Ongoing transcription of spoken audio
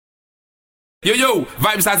Yo yo,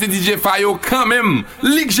 vibe ça c'est Djfayo quand même.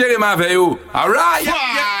 Ligue Jérémy avec yo. Alright.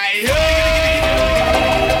 Djfayo.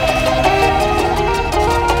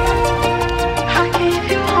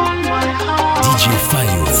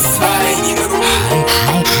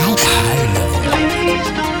 HighLevel. Please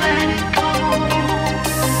don't let it go.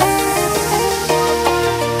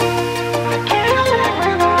 I can't live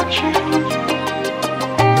without you.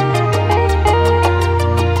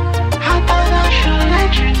 I thought I should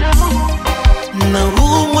let you know. Now who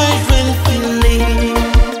my friend feeling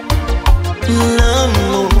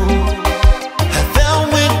l'amour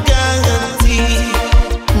avec garantie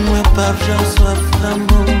moi pas j'en soif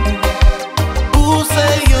l'amour pour ça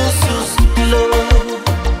yo sous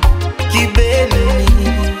qui béni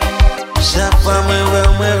chaque fois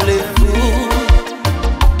moi les fous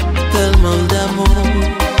tellement d'amour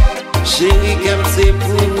chérie comme c'est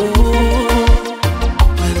pour vous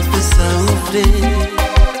on fait ça ouvrir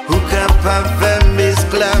ou capable faire mes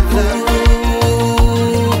esclaves.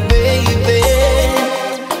 Ooh, baby,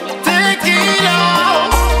 take it all,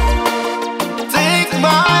 take my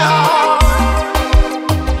heart,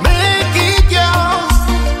 make it yours.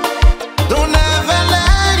 Don't ever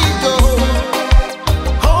let it go.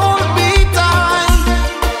 Hold me tight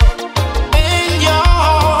in your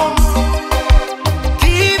arms,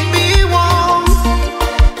 keep me warm.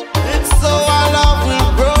 It's so our love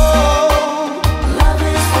will grow. Love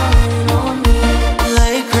is falling on me.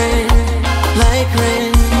 Like rain, like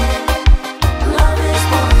rain, Love is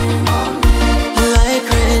falling on me. like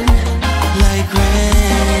rain, like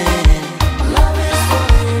rain, Love is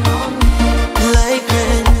falling on me. like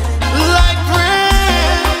rain, like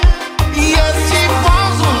rain. Yes, she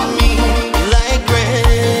falls on me. Like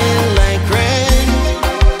rain, like rain.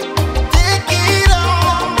 Take it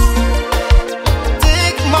all,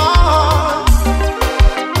 take my heart,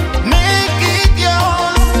 make it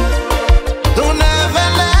yours. Don't ever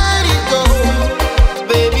let it go.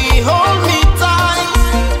 Baby, hold me tight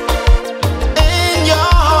in your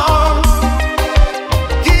arms,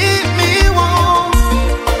 keep me warm,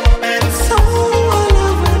 and so our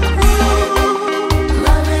love will grow.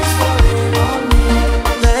 Love is falling on me.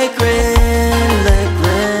 Like rain, like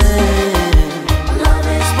rain, Love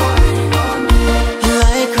is falling on me.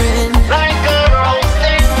 like rain, Like a rose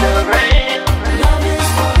in the rain. Love is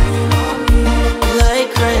falling on me.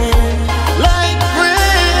 like rain, like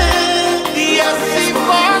rain. Yes, it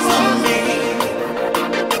falls on me.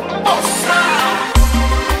 Oh,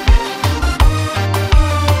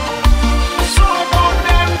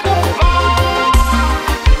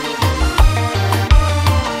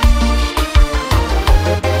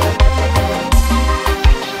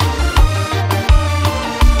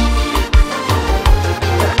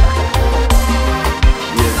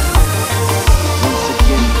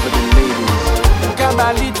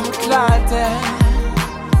 Kabali toute la terre,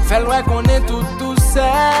 fait loin qu'on est tout seul.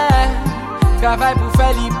 Travail pour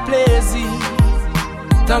faire les plaisirs,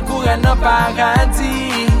 tant qu'on est dans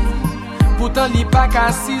paradis. Pourtant li pas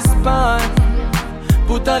qu'à suspendre,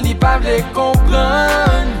 pourtant li pas vle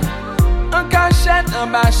comprendre. En cachette, en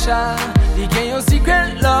bachat, li gen yon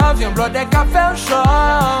secret love, yon blood ka fait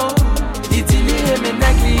show. Li dit li aime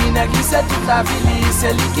nèg li c'est toute la vie li,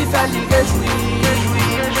 c'est li qui fait li réjouir.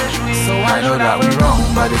 So I know that we're wrong,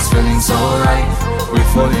 but it's feeling so right. We're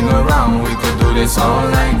fooling around, we could do this all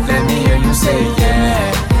night. Let me hear you say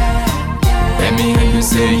yeah. Let me hear you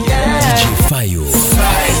say yeah. Djfayo.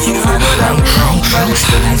 I know that we're wrong, but it's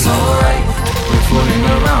feeling so right. We're fooling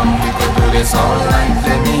around, we could do this all night.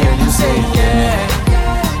 Let me hear you say yeah.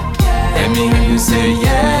 Let me hear you say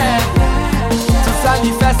yeah. Tout ça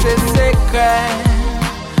lui fait ses secrets.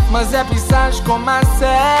 Moi c'est plus sage qu'on m'a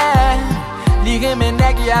sait. Li reme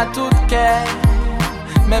nèg li a tout cœur,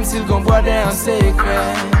 même s'il gon boit en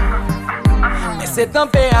secret. Mais c'est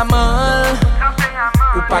tempérament,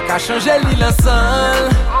 ou pas qu'à changer li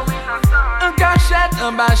l'ensemble. En cachette,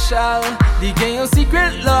 en bachal, li gen yon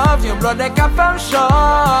secret love, yon blood ka femme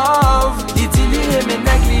chauve. Li dit li reme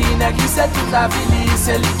nèg li c'est toute la vie li,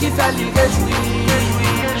 c'est li qui fait li réjouir.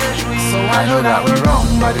 So I know that we're wrong,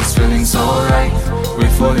 but it's feeling so right. We're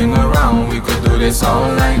fooling around, we could do this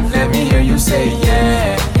all night. Let me hear you say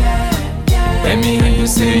yeah. Let me hear you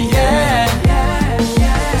say yeah.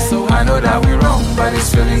 So I know that we're wrong, but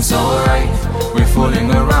it's feeling so right. We're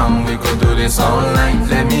fooling around, we could do this all night.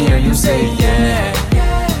 Let me hear you say yeah.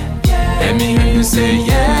 Let me hear you say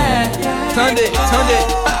yeah. Tendez.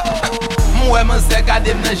 Mwen man se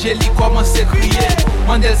gade mnanje li komanse kriye.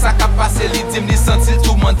 Mandel sa ka pase li dim li senti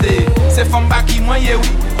tout monte. Se fam baki mwen ye oui,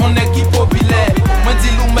 on est qui populaire. Mwen di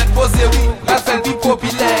lou met pose oui, la fel pi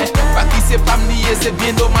populaire. Baki c'est pas m'lier, c'est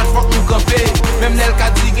bien dommage, faut que nous camper. Même l'el ka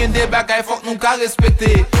di gen des bagailles, faut que nous ka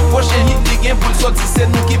respecter. Prochain hit li gen pour sortir, c'est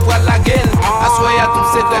nous qui pral la gueule. Assoya tout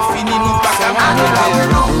c'est fini, nous pas qu'à I know that we're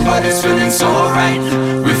wrong, but it's feeling so right.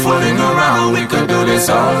 We're fooling around, we could do this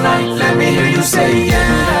all night. Let me hear you say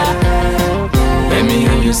yeah. Let me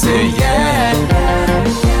hear you say yeah.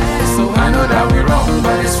 So I know that we're wrong,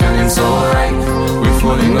 but it's feeling so right. We're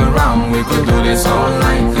fooling around, we could do this all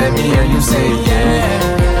night. Let me hear you say yeah.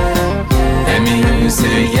 Let me hear you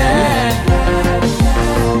say yeah.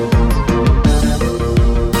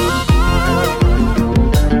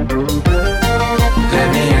 Let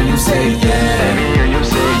me hear you say yeah. Let me hear you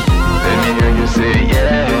say. Let me hear you say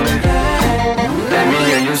yeah. Let me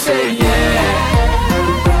hear you say yeah.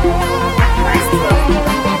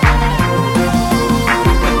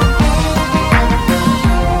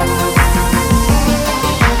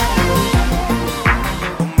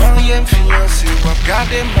 Mariam fiancé, m'a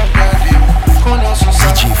gardé, connais sous ça.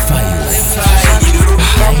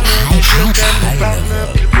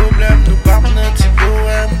 Problème, nous pas un petit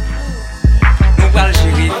poème. Nous pral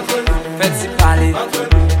gérer, faites-y parler,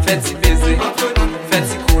 faites-y baiser,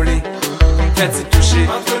 faites-y coller, faites-y toucher,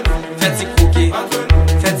 faites-y croquer,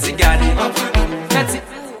 faites-y garder, faites-y.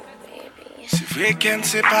 C'est vrai qu'elle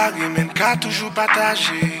s'est séparée, mais qu'elle toujours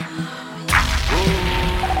partagé.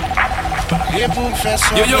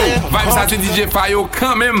 Yo yo, vibe ça c'est Djfayo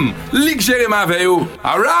quand même. Ligue Jérémy avec yo.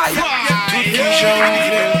 Alright. Tout qui j'en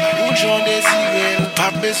ou j'en désiré.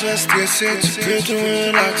 Pas besoin de stresser, tu peux te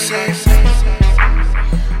relaxer.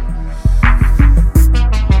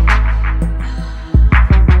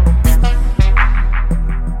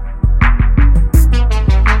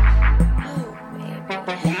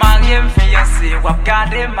 Ou marié fiancé, ou ap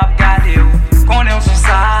gade, m'ap gade ou. Konnen sou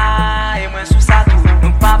ça, et moi sous ça tout.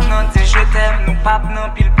 Nous pas nan di je t'aime, nous pas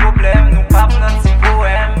nan pile problème, nous pas nan di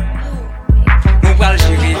poème. Nous pral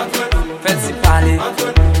gérer, faites-y parler,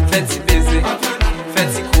 faites-y baiser,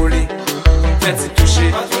 faites-y coller, faites-y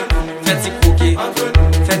toucher, faites-y croquer,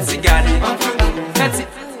 faites-y garder, faites-y.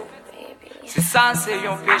 C'est ça, c'est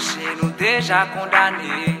un péché, nous déjà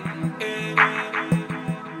condamnés.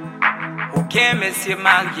 Aucun monsieur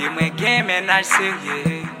marié, moi gain ménage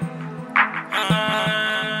sérieux.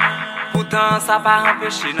 Pourtant ça pas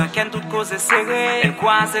empêcher, non qu'en toute cause est serrée. Elle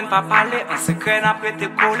croise ne pas parler, en secret n'a prêté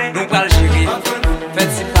coller. Nous pral gérer,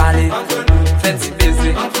 faites-y parler, faites-y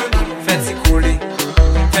baiser, faites-y coller,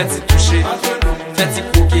 faites-y toucher, faites-y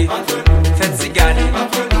croquer, faites-y garder.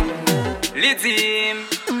 Lidim.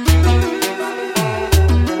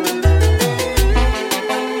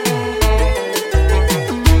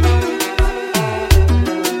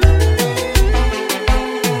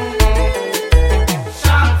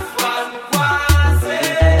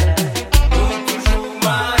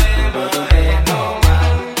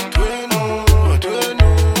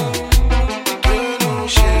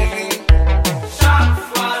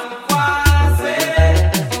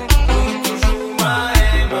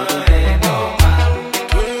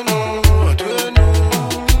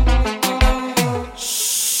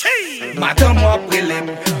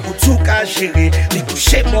 Les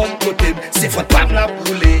coucher bon côté, c'est votre pas la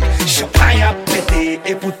brûler. Champagne à péter,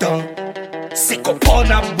 et pourtant, c'est qu'on prend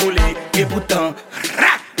à brûler, et pourtant,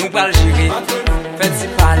 nous pral gérer, faites-y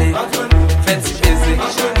parler, faites-y baiser,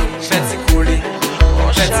 faites-y coller,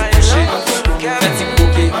 faites-y toucher, faites-y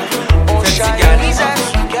croquer, faites-y garder,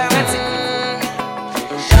 faites-y.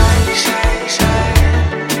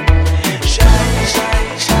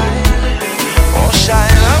 On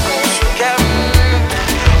shine up,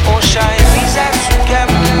 on shine, on shine.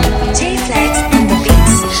 J-Flex on the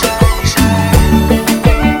beats.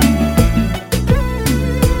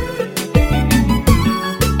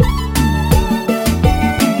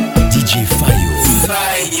 Djfayo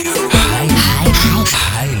HighLevel.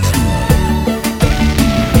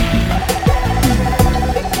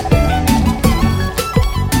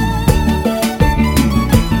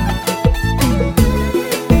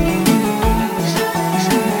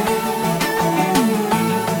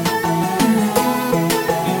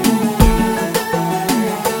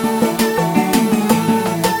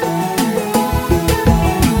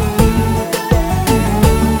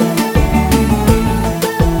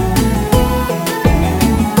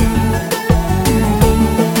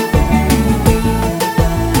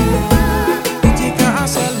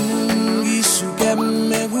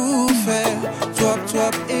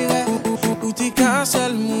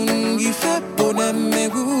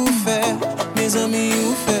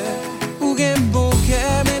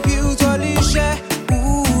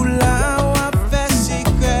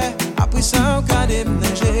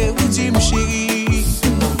 Chérie,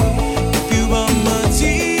 puis on m'a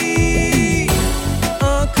dit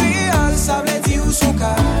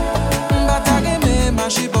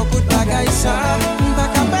marcher beaucoup de bagailles ça. Pas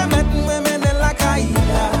qu'à permettre moi mener la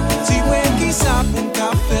caïda. Si moi qui ça pour me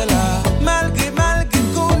faire là. Malgré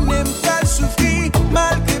qu'on aime qu'à souffrir.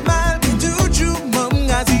 Malgré toujours m'en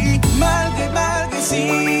a dit. Malgré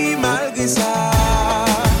si, malgré ça.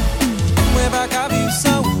 Moi pas qu'à vivre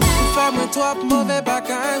sans ou. Faire moi trop mauvais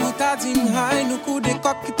bagaille. Ou t'as dit m'haï. Nous coups de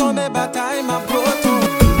coq qui tombent bataille. Ma proton.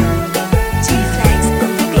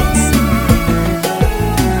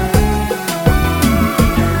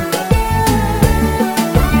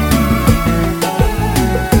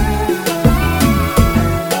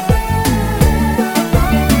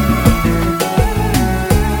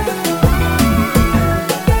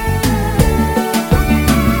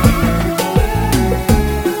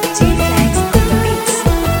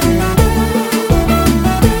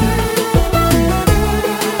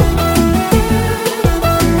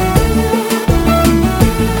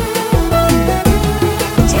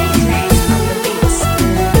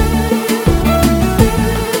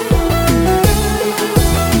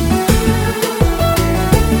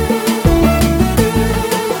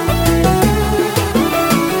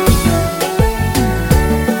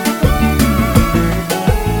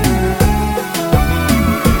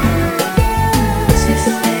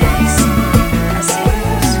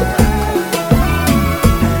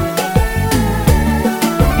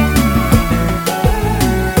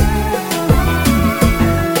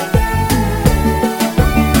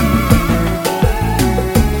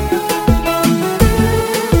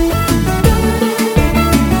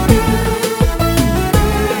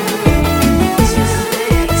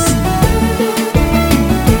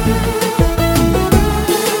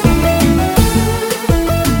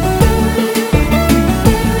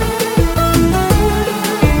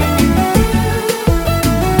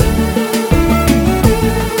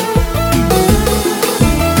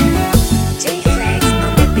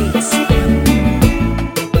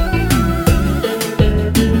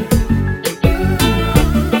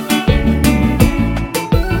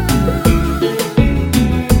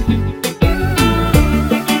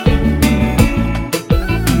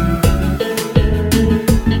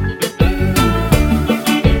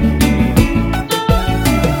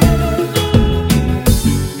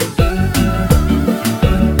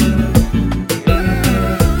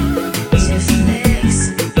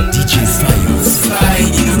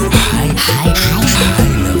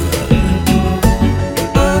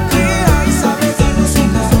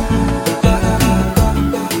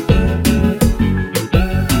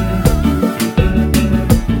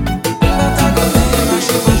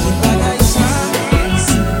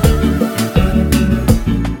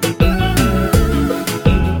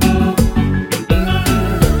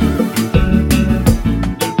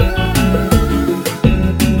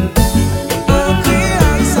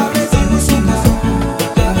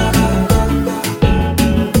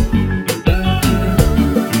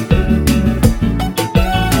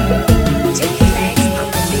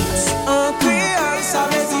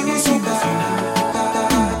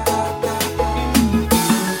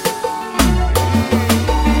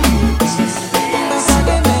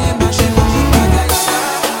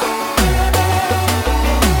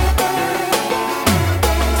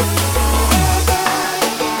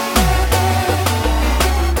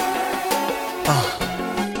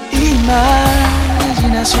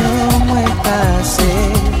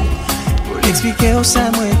 Expliquer où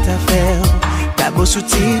ça moi t'a fait. T'as beau sous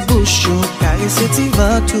tes bouches, caresser tes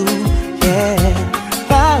ventous. Yeah.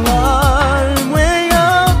 Parole, moi yo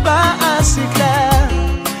pas assez clair.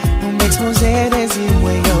 Pour m'exposer des îles,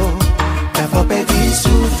 moi yo. T'as pas perdu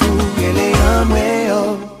souffle, elle est en moi yo.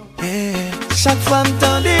 Yeah. Chaque fois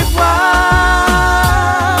m'tend des voix.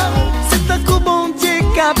 C'est un coup bon Dieu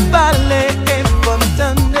qu'a parlé et pas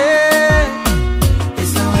m'tendre.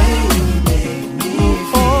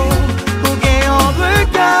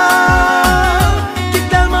 Qui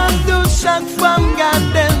tellement doux chaque fois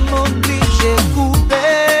m'garde m'oblige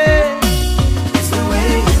couper. It's the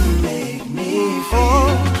way you make me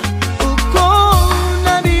feel. Ou qu'on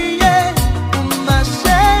habillé, ou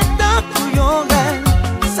m'achète dans tout yon rêve.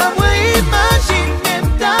 Ça m'a imaginé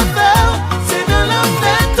ta peur. C'est dans la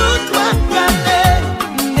fête tout doit parler.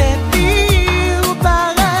 Des filles ou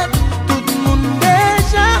paraît, tout le monde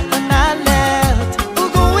déjà en alerte. Ou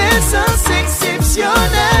qu'on est sans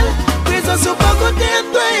exceptionnel. Sur pas côté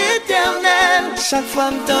toi éternel. Chaque fois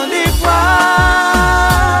m'tend des voix.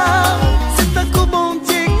 C'est un coup bon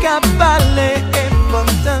Dieu qu'a parlé et pas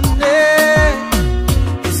m'tendre.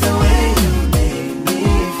 It's the way you make me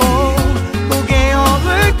feel. Pour gagner un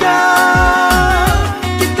regard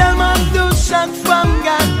qui tellement doux chaque fois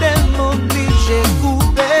m'garde m'oblige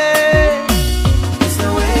couper. It's the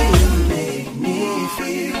way you make me feel.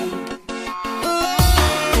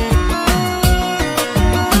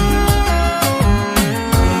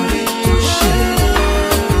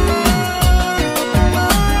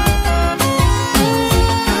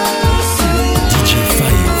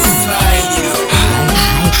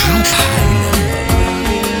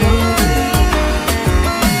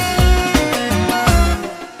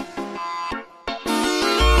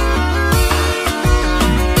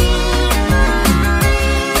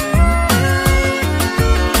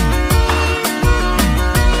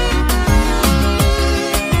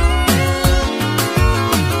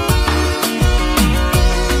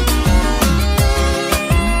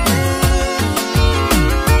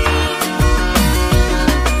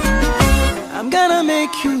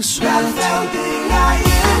 make you sweat.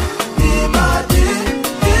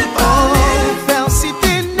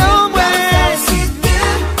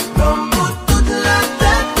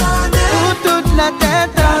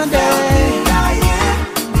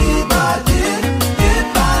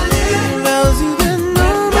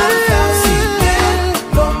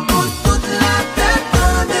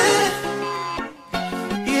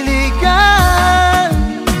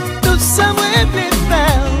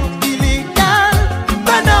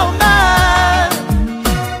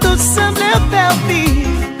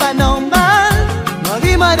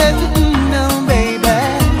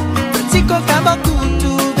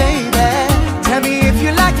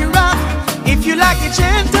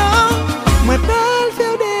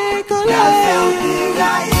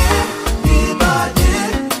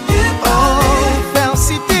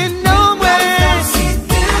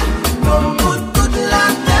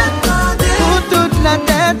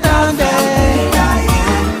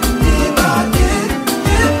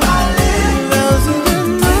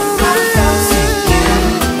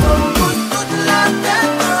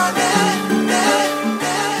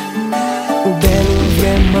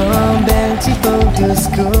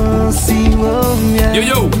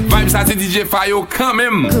 Yo, vibe ça c'est Djfayo quand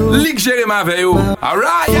même. Ligue Jérémy avec yo.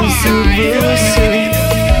 Alright.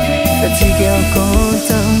 Petit cœur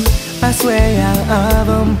content, I swear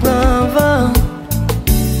avant provant.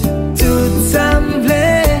 Tout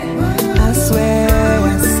semblait, I swear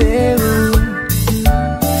c'est où.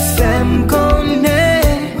 Femme qu'on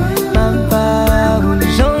est, ma parole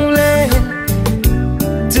jonglée.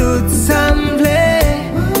 Tout semblait,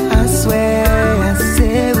 I swear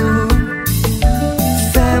c'est où.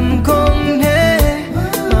 Femme qu'on est,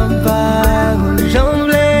 ma parole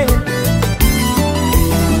jonglée.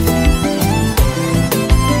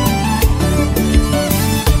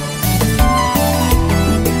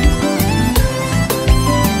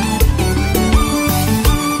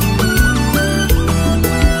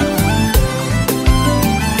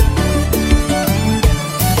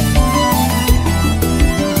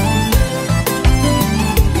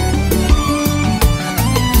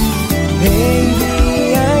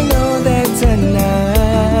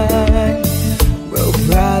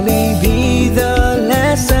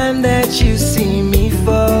 You see me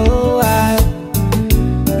for a while.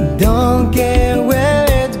 Don't care where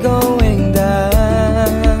it's going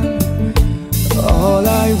down. All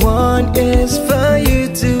I want is for you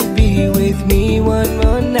to be with me one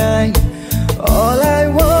more night. All I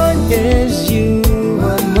want is you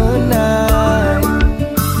one more night.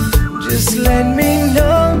 Just let me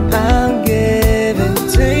know, I'll give it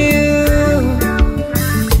to you.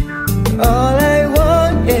 All I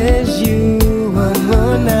want is you one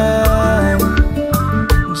more night.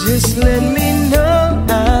 Just let me know,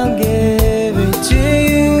 I'll give it to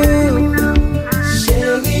you.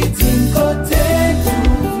 Chérie, d'une côté,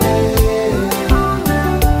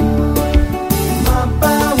 ma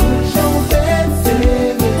parole, j'en vais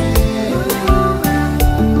t'aimer.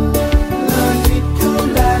 La nuit,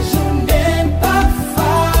 toute la journée, pas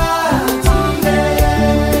fatigué.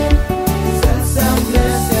 Ça semble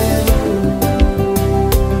c'est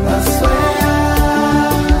I swear,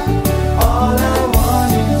 all I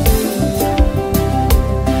want is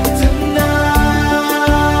tonight.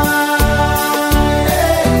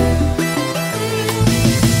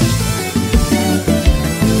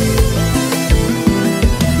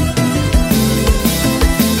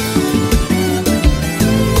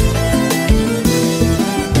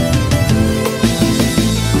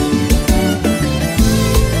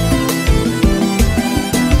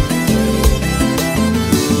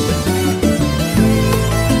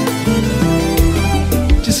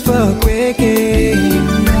 Just for a quick game.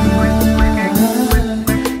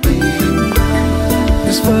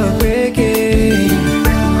 Just for a quick game.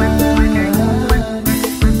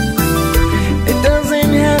 It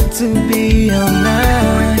doesn't have to be all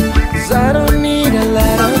night, 'cause I don't need a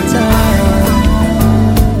lot of time.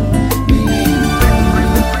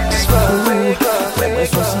 Just for a quick game.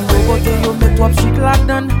 Côté yo met toi p'suit la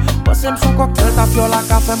donne. Passe m'son cocktail ta fiole la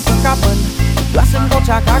café m'prend cabane. Place m'gon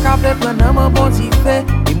chaka café prendre mon bon petit fait.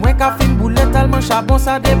 Et moi café une boulette tellement charbon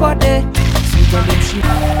ça débordé. Si t'en m'chip.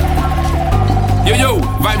 Yo,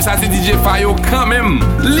 vibe ça c'est Djfayo quand même.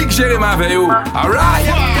 Ligue Jérémy avec yo. Alright.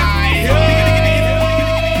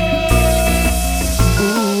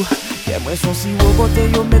 Moi son si au côté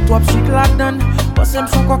yo met toi p'suit la donne. Passe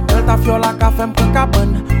m'son cocktail ta fiole la café m'prend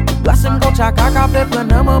cabane. Place m'gon chaka café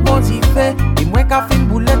prendre mon bon petit fait. Et moi café une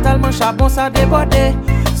boulette tellement charbon ça débordé.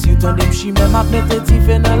 Si t'en m'chip même à mettre ti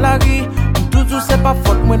fait dans la rue. Tout c'est pas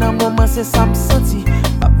faute moi dans moment c'est ça me senti.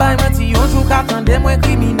 Papa m'a dit un jour qu'attendez moi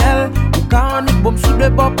criminel. Caranik bon sous de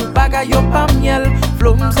bord pour bagay yo pas miel.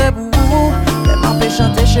 Flow m'se pour vous. Les m'a fait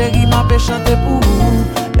chanter chérie, m'a fait chanter pour vous.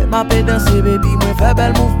 Les m'a fait danser baby, moi fait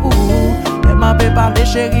belle move pour vous. Les m'a fait parler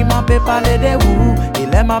chérie, m'a fait parler de vous. Et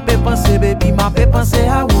les m'a fait penser baby, m'a fait penser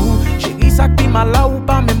à vous. Chérie ça qui mal là ou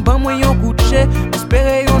pas même ban moi yon coup de chez.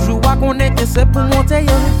 Espérer un jour à connaître c'est pour monter.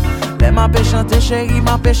 Les m'a fait chanter chérie,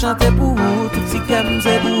 m'a fait chanter pour vous. Tout si qu'aime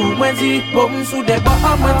c'est pour vous. Moi dis bon sous des bas,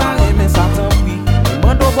 moi t'en aimé ça tant pis.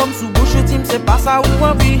 Mando bon sous bouche team c'est pas ça ou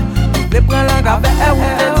envie. Les prends langue avec elle ou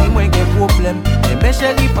te dis moi gen problème. Et mes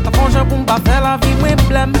chéris pas ta fonction pour m'pas faire la vie moi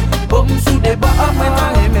blême. Bon sous des bas, moi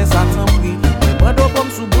t'en aimé ça tant pis. Mando bon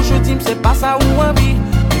sous bouche team c'est pas ça ou envie.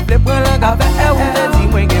 Les prends langue avec elle ou te dis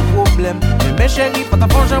moi gen problème. Et mes chéris pas ta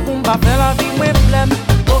fonction pour m'pas faire la vie moi blême.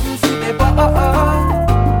 Bon sous des bas.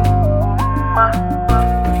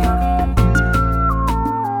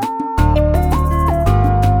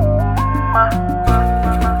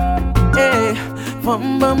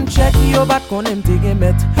 Femme bam check yo bat qu'on aime te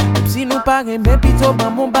gemet. Même si nous pas aimer pito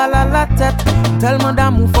ban mon bal à la tête. Tellement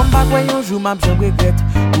d'amour femme pas quoi un jour m'a j'en regrette.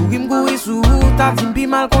 Courir m'gourir sous ta dit bi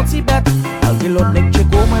mal qu'on t'y bête. Malgré l'autre nèg check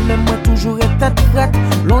moi même moi toujours tête prête.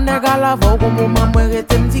 L'on nèg à la voix au moment moi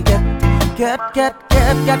rete m'tiquette. Quête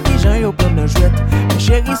qui j'en yo prend un jouet.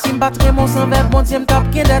 Chérie si m'battre mon sang vers mon tiem cap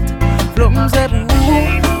quedette. Flow m'se pour vous.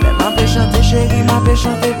 M'a fait chanter chérie, m'a fait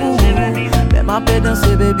chanter pour vous. M'a fait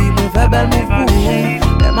danser baby, me fait belle move pour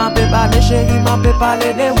vous. M'a fait parler chérie, m'a fait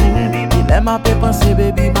parler de vous. M'a fait penser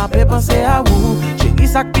baby, m'a fait penser à vous. Chérie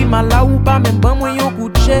ça qui mal là ou pas même bon moi yon coup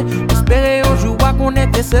de chez. Espérer un jour à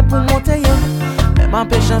connaître c'est pour monter. M'a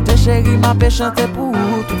fait chanter chérie, m'a fait chanter pour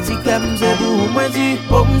vous. Tout si qu'aime c'est pour vous. Moi dis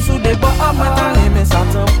bon sous des bas, moi t'en aimé ça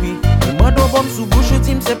tant pis. Moi do bon sous bouche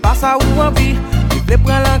team c'est pas ça ou envie. Les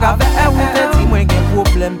prends langue avec elle ou te dis moi gen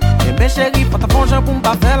problème. Et mes chéris pas ta fonction pour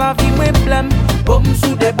m'pas faire la vie moi blême. Bon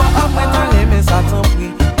sous des bas, moi t'en aimé ça tant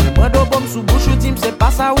pis. Moi do bon sous bouche team c'est pas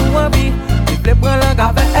ça ou envie. Les prends langue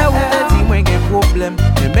avec elle ou te dis moi gen problème.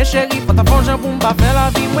 Et mes chéris pas ta fonction pour m'pas faire la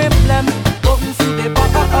vie moi blême. Bon sous des bas,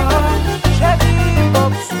 chérie bon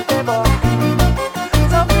sous des bas.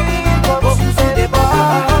 Bon sous des bas.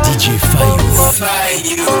 Djfayo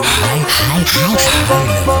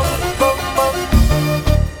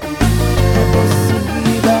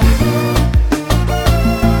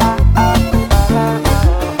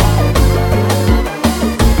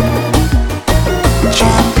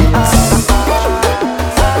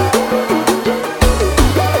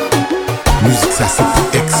Musique ça c'est pour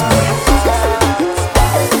ex-moi.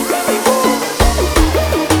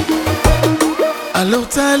 Alors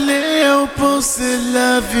t'allais au penser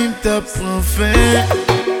la vie m't'apprend fin.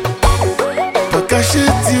 Pas caché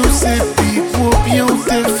dire c'est pis pour bien ou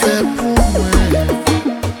t'es fait pour moi.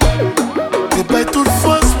 T'es pas toute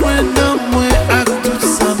force moi dans moi ak tout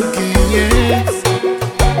ça m'gagne.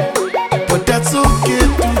 But that's okay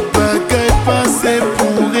tout bagay passé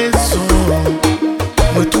pour raison.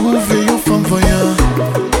 Moi trouver une femme voyant.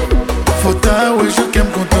 Faut ta ouais je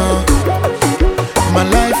qu'aime content. Ma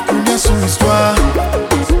life connaît son histoire.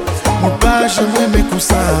 Mon pas j'aimerais mes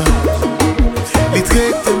coussins. Les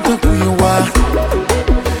traits t'aiment tant pour yon wa.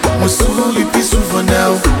 Mon souris puis souvent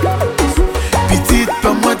now. Petite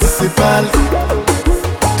pas moi tu sais pas.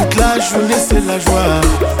 Toute la journée c'est la joie.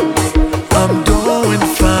 I'm doing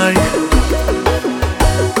fine.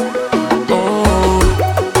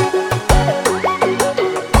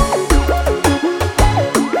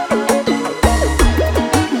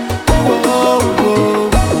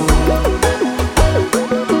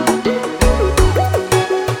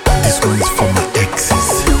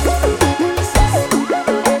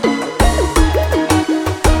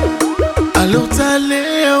 Alors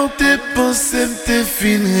t'allais où t'es pensé m'te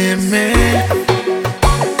fin aimé.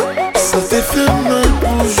 Ça t'est fait mal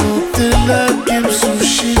pour jour t'es là qui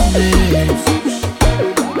m'souchine.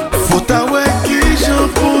 Faut t'avoir qui j'en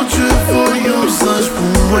pour Dieu voyons ange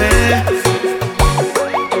pour moi.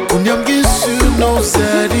 Qu'on y a m'gué sur nos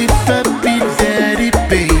daddy, papi, daddy,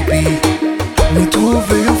 baby. Nous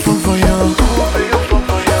trouver un fond voyant.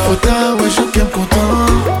 Faut t'avoir je qu'aime content.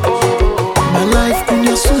 Ma life qu'on y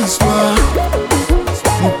a son histoire.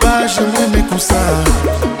 Mon pas j'aimerais mes coussins.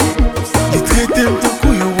 Les traités m'te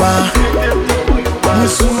couilloua. Mon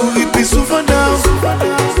souris puis souvent down.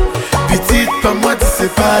 Petite pas moi tu sais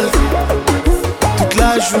pas. Toute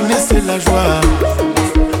la journée c'est la joie.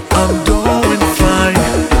 I'm doing fine.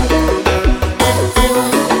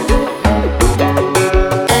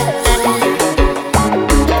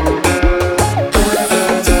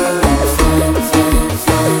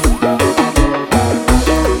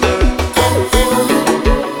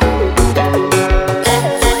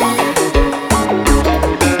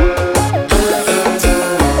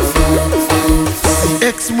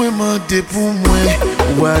 c'était pour moi,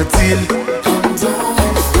 ou a-t-il?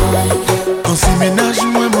 En si ménage,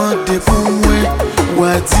 moi, mentait pour moi, ou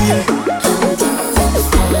a-t-il?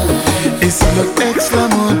 Et si l'autre ex la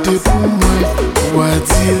mentait pour moi, ou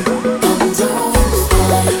a-t-il?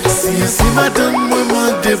 Si madame, moi,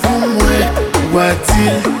 mentait pour moi, ou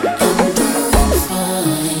a-t-il?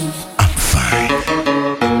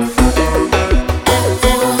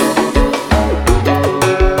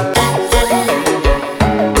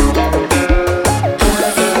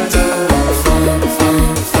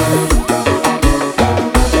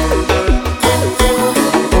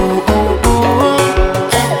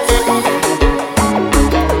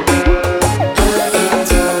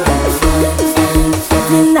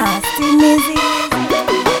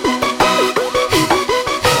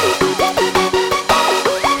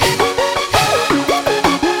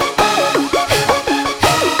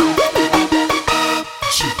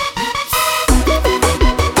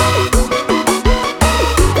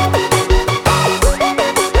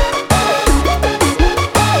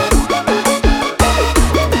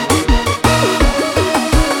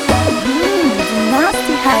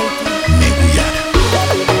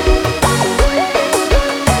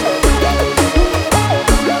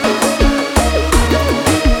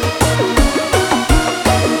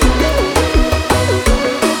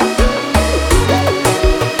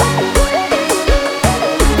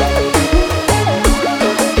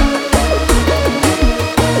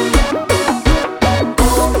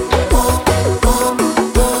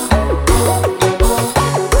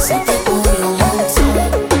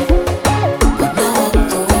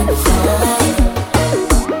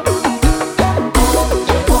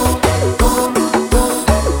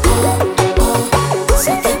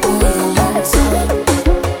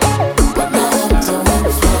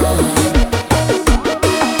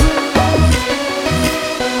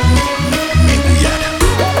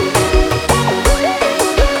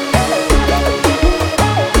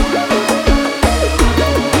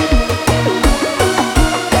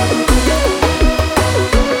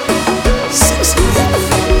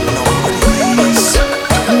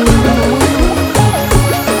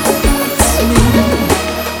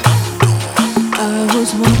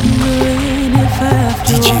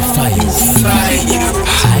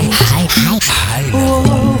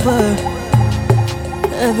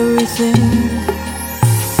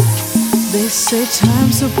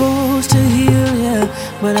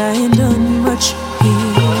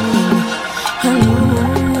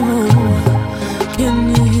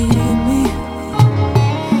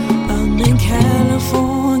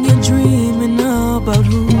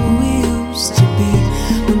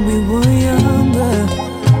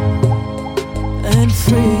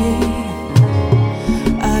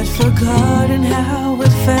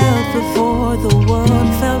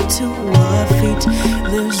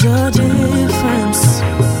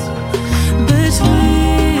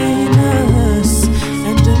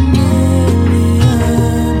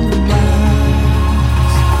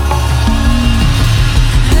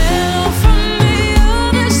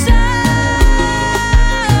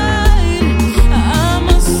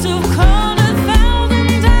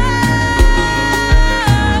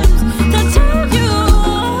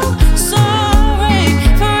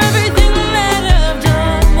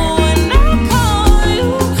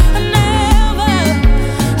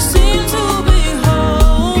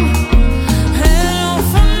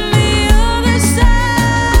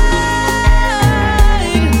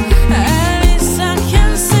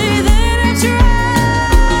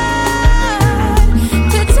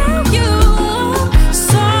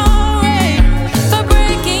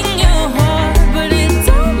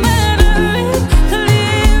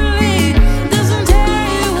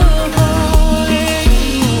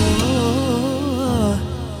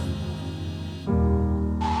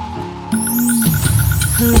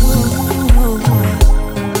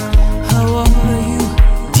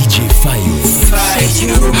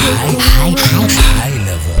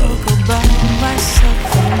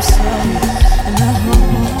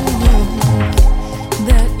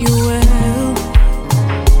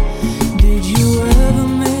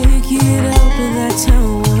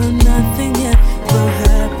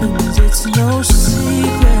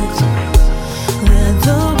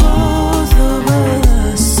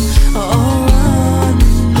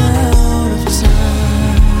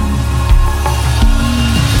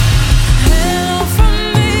 Hello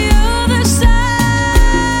from the other side.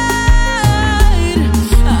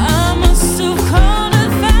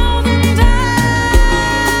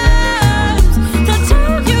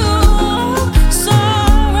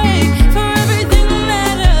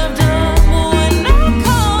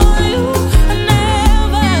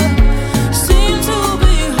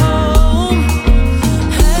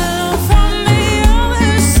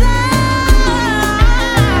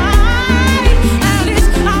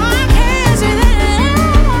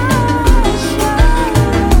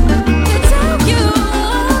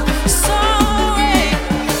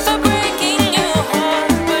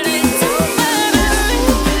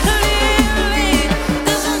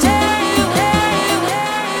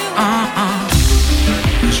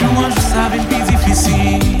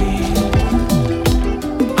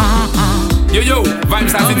 Vibe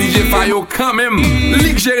ça c'est Djfayo quand même.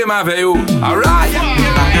 Ligue géré ma veille. Alright.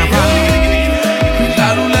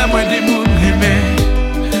 Jalou le mwen de moun reme.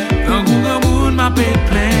 Nan kou moun ma pe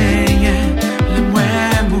plenye. Le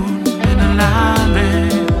mwen moun nan la men.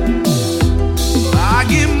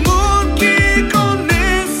 Agi moun ki kone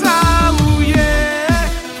sa ou ye.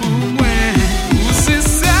 Pou mwen ou se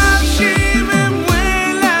sel chive mwen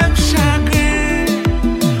lep chagre.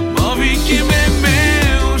 M'envi ki meme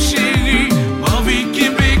ou chéri. M'envi ki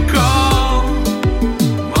me kor.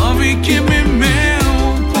 M'envi ki meme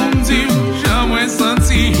ou pou m'di j'aimerais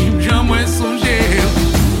sentir, j'aimerais songer.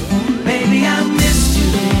 Baby, I missed you.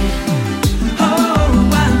 Oh,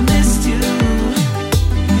 I missed you.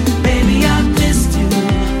 Baby, I missed you.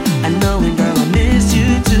 I know it, girl, I missed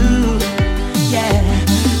you too. Yeah.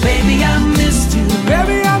 Baby, I missed you.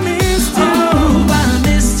 Baby, I missed you. Oh, I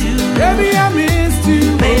missed you. Baby, I missed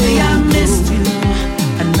you. Baby, I missed you.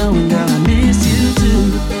 I know it, girl, I missed you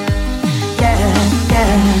too. Yeah,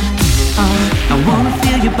 yeah. I wanna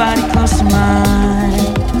feel your body close to mine.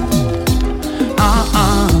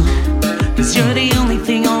 'Cause you're the only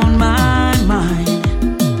thing on my mind.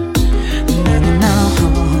 No,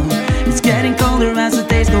 it's getting colder as the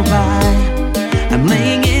days go by. I'm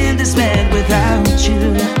laying in this bed without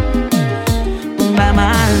you by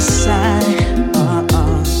my side.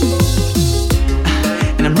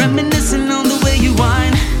 And I'm reminiscing on the way you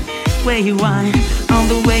whine, on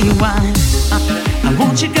the way you whine. I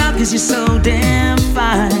want you, girl, 'cause you're so damn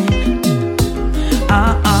fine.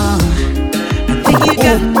 I think you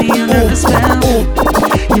got me under the spell.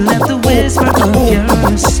 You left the whisper of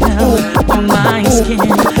yourself on my skin.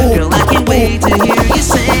 Girl, I can't wait to hear you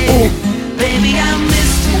say, baby, I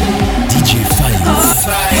missed you. Djfayo.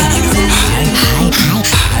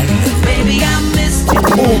 Baby, I missed you. I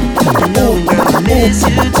know, girl, I miss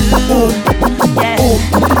you too. Yeah,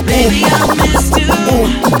 baby, I missed you. Oh,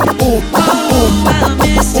 I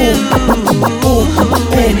missed you.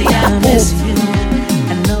 Baby, I miss you.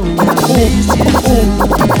 I know, girl, I miss you too.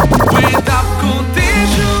 Mwen tap konte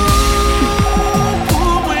jou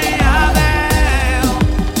pou mwen avel.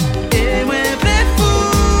 E mwen ple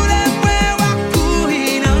fou de mwen wakoui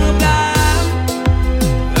nan blan.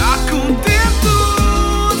 Rakonte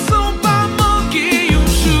tout son pa manke yon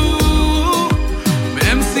chou.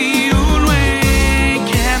 Mem si yon lwen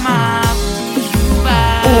keman pou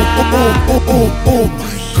bat. Oh my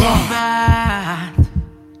God.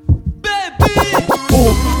 Baby.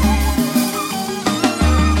 Oh my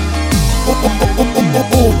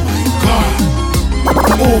God.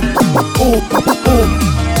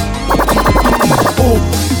 Oh my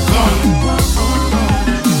God.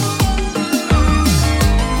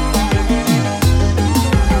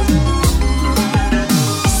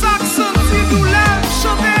 Sak senti nou lèv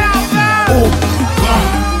chante avel. Oh my God.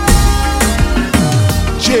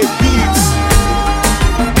 J Beats.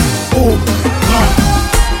 Oh my God.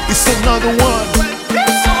 It's another one.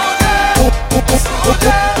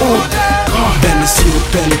 Oh God. Ben si yo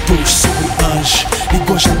bel touche sou ange. Li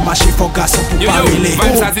gojel mache fò gason pou Yo, parele.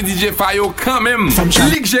 vibe ça c'est Djfayo quand même.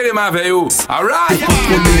 Ligue géré ma veille. Alright.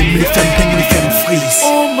 Me fem ten, me fem freeze.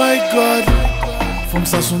 Oh my God. Femme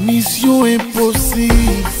ça son mission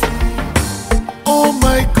impossible. Oh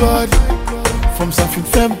my God. Femme ça fin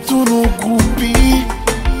femme tout nos groupies.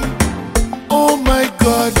 Oh my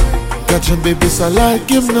God. Gadjan bébé ça la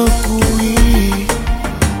game nan koui.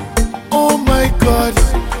 Oh my God.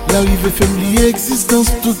 L'arrivée femme li existence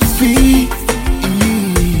toute fille.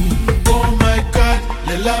 Oh my God.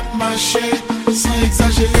 Les lap marché sans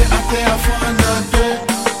exagérer à terre à fond en deux.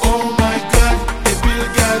 Oh my God. Et puis le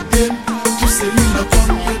garden. Tous ces lignes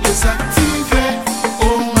comme mieux désactiver.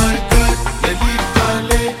 Oh my God. Les livres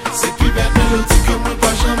parlés. C'est plus belle mélodie que moi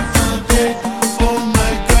pas j'entendais. Oh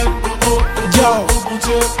my God. Oh oh oh. Yo. Oh mon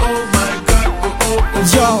Dieu. Oh my God. Oh oh oh.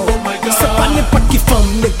 Yo, Oh my God. c'est pas n'importe qui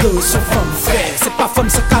femme, nègre, son femme frère. C'est pas femme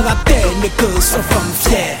sans caractère, nègre, son femme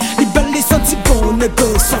fière. Les belles, les sentis bons,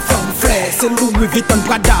 nègre, son femme frère. C'est Louis Vuitton,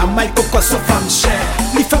 Prada, Mike Coco, son femme chère.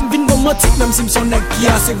 Les femmes viennent romantiques, même si son nègre qui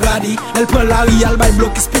a ses radis. Elle prend la rie, elle baille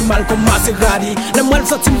bloc, qui se plus mal comme Maserati. Les moelles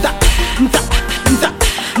sont m'ta,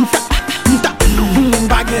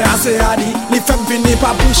 baguette assez radis. Les femmes viennent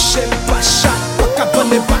pas boucher, pas chat, pas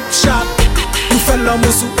caponner, pas chat. Nous faisons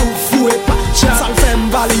l'amour sous fou et pas chat. Ça le fait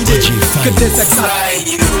m'valider que des sexes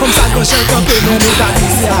comme ça quand j'ai campé, mais nous t'a dit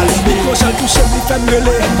c'est allumé. Quand j'ai touché, m'y fait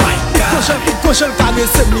m'gueuler. Oh my God. Quand j'ai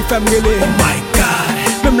caressé, m'y fait m'gueuler. Oh my God.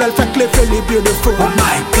 Même là, elle fait cleffer les pieds de feu. Oh my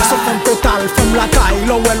God. Son femme totale, femme la taille.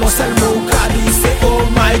 Là où elle en sel mot, dit c'est oh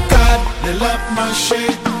my God. Les lap marché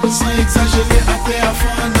sans exagérer à terre à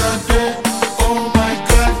fond en deux. Oh my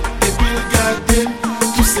God. Et puis le garden.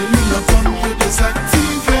 Tous ces lignes comme mieux désactiver.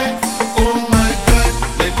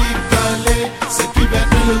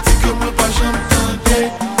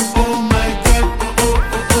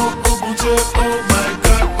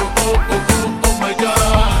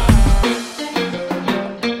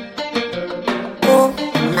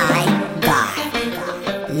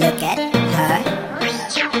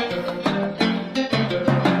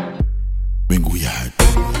 Bengouyade.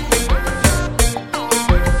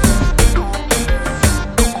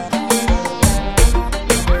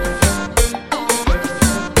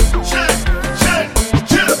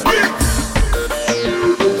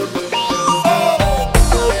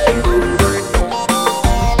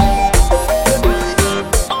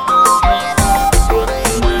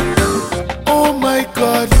 Oh my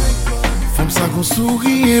God, femme ça qu'on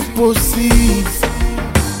sourit impossible.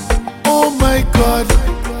 Oh my God,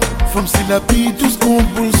 femme si la vie tout ce qu'on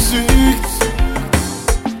boule sucre.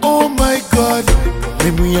 Oh my God,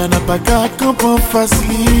 mais moi y'en a pas qu'à camp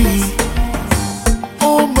facile.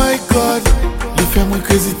 Oh my God, les femmes me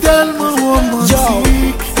crazy tellement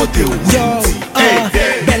romantique. Côté romantique.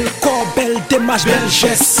 Belle corps, belle démarche, belle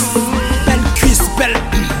geste. Belle cuisse,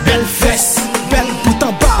 belle fesse. Belle bout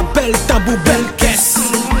en bas, belle tambour, belle caisse.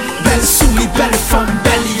 Belle souris, belle femme,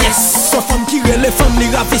 belle yes. Son femme qui est les femmes, les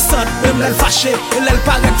ravissantes. Même l'elle fâchée, et l'elle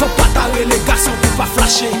paraît faut pas tarder les garçons pour pas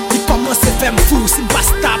flasher. Il commence à faire fou, si m'pas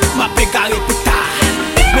stop, m'a pécaré plus tard.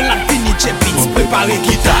 Mais la fini, j'ai beats, préparé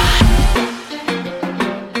guitare.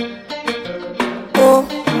 Oh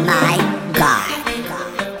my God,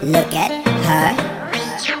 look at her.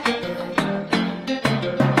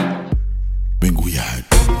 Bengouyade.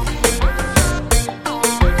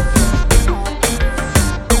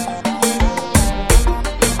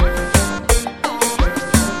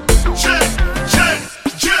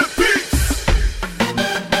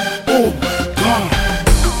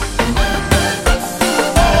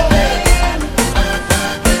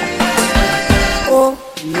 Oh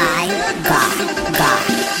my God, God.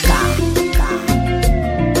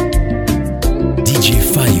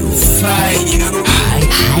 Djfayo HighLevel.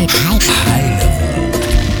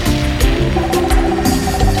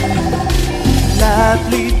 La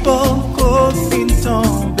pluie poco fin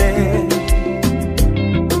tomber.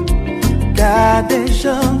 Gardez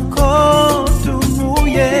gens tout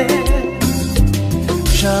mouillé.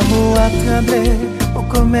 J'amour à trembler, ou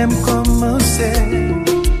quand même commencer.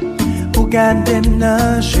 Pour garder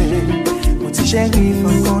nager, mon petit chéri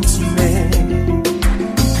faut continuer.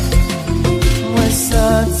 Moi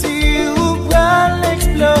senti ou pas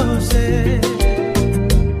l'exploser.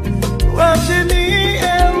 Ou génie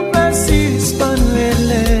et ou pas si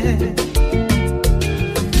sponlele.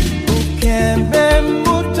 Ou qu'un même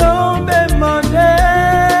mouton bémondé.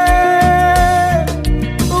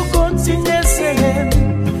 Ou continuer serré,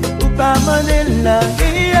 ou pas maner la vie.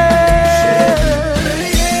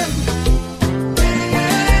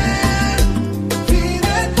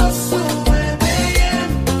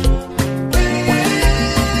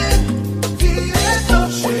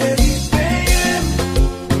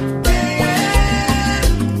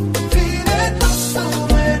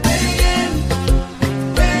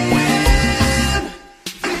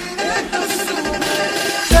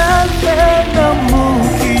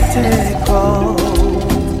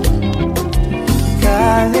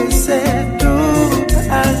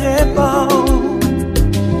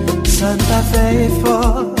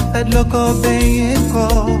 Faites le corps bien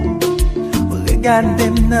corps.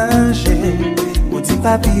 Regardez nager. On dit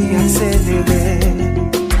papi accéléré.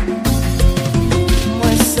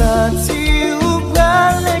 Moi senti ou pas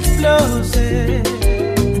l'exploser.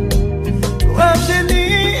 Ou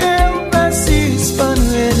génie et ou pas si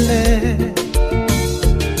sponlele.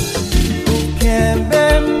 Ou qu'un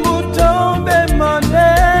même mouton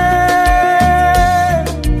bémondé.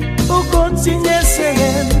 Ou continuer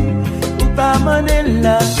serré. Pas maner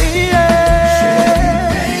la vie.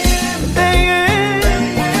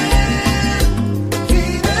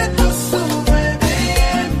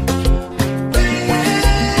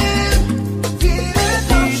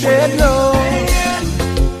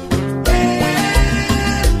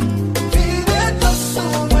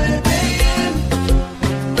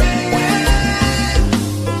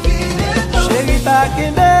 Chérie, pas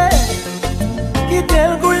quitter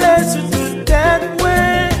le goulet sur toute tête.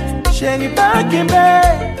 Chérie, pas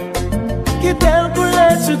qui t'aime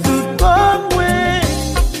couler sur tout comme moi.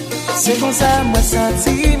 C'est comme ça, moi,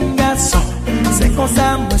 senti garçon. C'est comme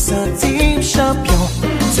ça, moi, senti champion.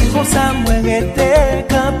 C'est comme ça, moi, rester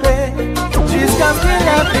campé. Jusqu'à ce que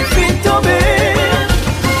la pluie tombe.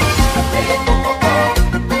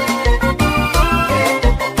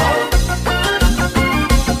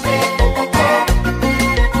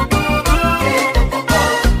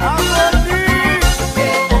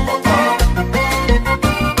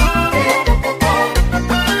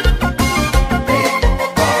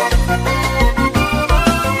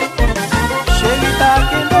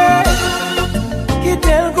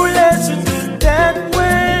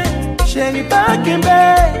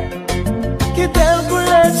 Qui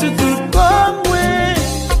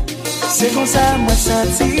comme ça moi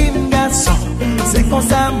senti garçon. C'est comme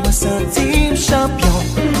ça moi senti champion.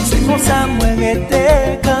 C'est comme ça moi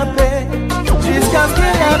été campé jusqu'à ce que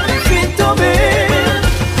la pluie tombe.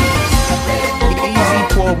 Easy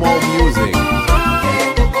promo music.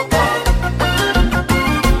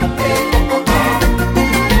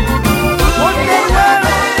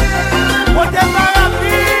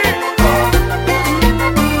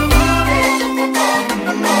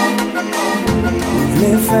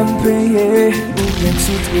 Les femmes payées ou bien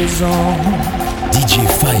sous trésor.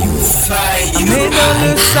 Djfayo Mais dans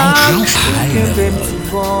le sac, qu'un petit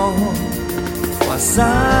vent. Fois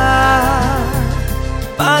ça,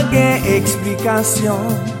 pas gain explication,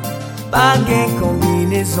 pas gain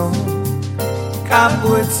combinaison. Cap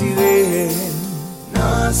retiré,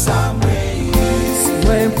 non ça mouille. Si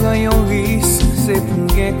moi prends un risque, c'est pour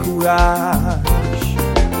gain courage.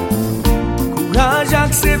 Courage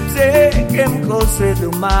accepter que me cause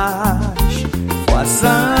dommage. Fois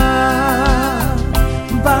ça,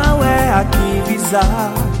 pas ouais à qui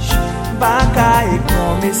visage, pas qu'à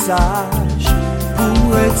écran message pour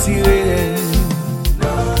retirer.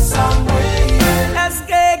 Est-ce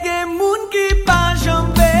que y'a moun qui pas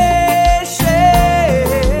jamais péché?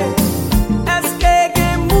 Est-ce que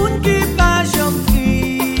y'a moun qui pas jamais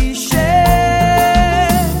triché?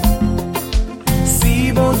 Si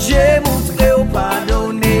bon Dieu montre ou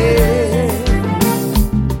pardonner,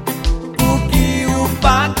 pour qui ou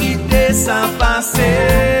pas quitter sans passer.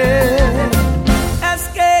 Est-ce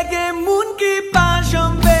que y'a moun qui pas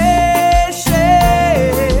jamais péché?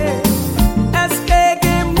 Est-ce que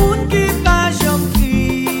y'a moun qui pas jamais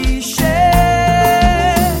triché?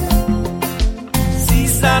 Si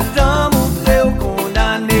Satan montre ou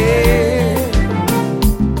condamné,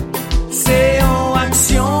 c'est en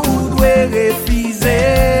action ou doit refuser.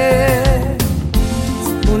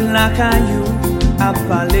 Moun la caillou a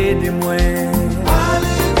parlé de moi.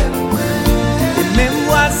 Et même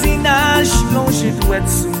voisinage longe doit être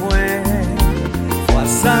sous moi. Fois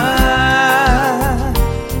ça,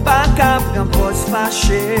 pas qu'à prendre poste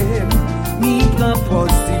fâché, ni prendre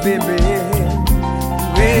poste du bébé,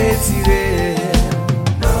 retirer.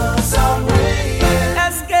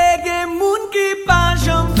 Est-ce que y'a moun qui pas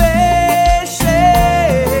jamais péché?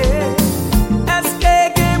 Est-ce que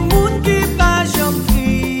y'a moun qui pas jamais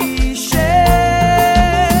triché?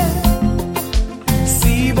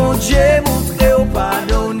 Si bon Dieu montre ou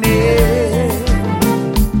pardonner,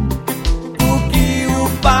 pour qui ou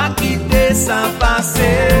pas quitter sans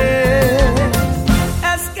passer.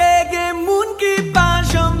 Est-ce que y'a moun qui pas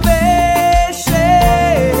jamais péché?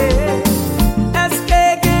 Est-ce que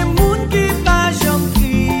y'a moun qui pas jamais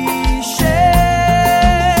triché?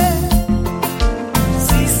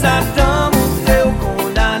 Si Satan montre ou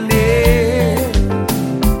condamné,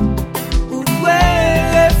 ou doit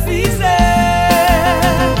refuser.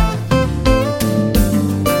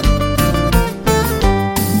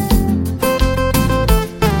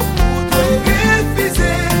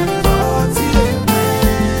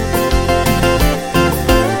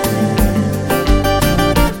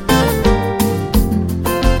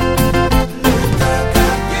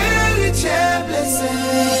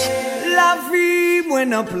 La vie, moi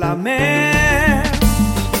n'en la mer.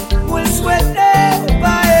 Moi souhaite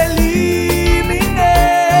pas éliminer.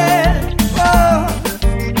 Oh,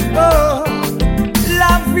 oh.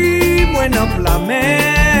 La vie, moi n'en la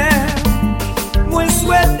mer. Moi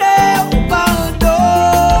souhaite pas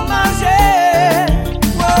endommager.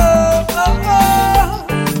 Oh, oh, oh.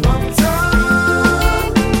 Comme ça,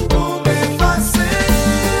 pour m'effacer,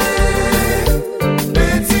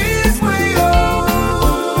 bêtise, moi,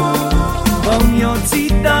 comme yon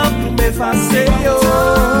titan pour m'effacer yo.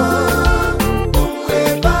 Pour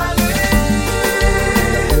réparer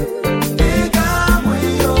dégâts moi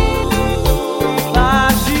yo.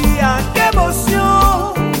 Magie ak émotion,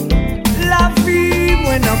 la vie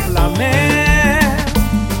moi n'en la mer.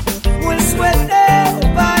 Moi souhaite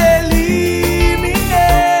pas éliminer.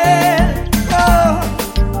 Oh,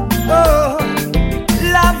 oh.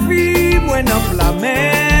 La vie moi n'en la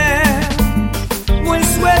mer. Moi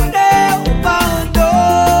souhaite pas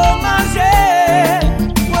endommager.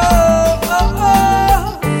 Oh, oh, oh.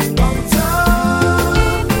 Comme ça,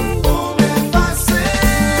 pour m'effacer,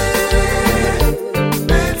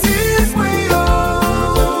 bêtise, oui, yo.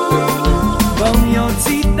 Comme yon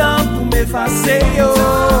titan pour m'effacer, yo.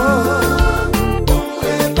 Pour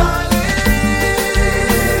réparer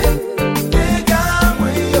dégâts,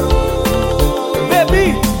 oui, yo. Baby,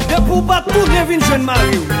 de pour pas tourner vin jeune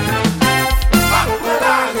Mario.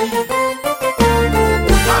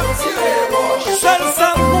 Seul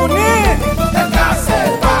sans monnaie.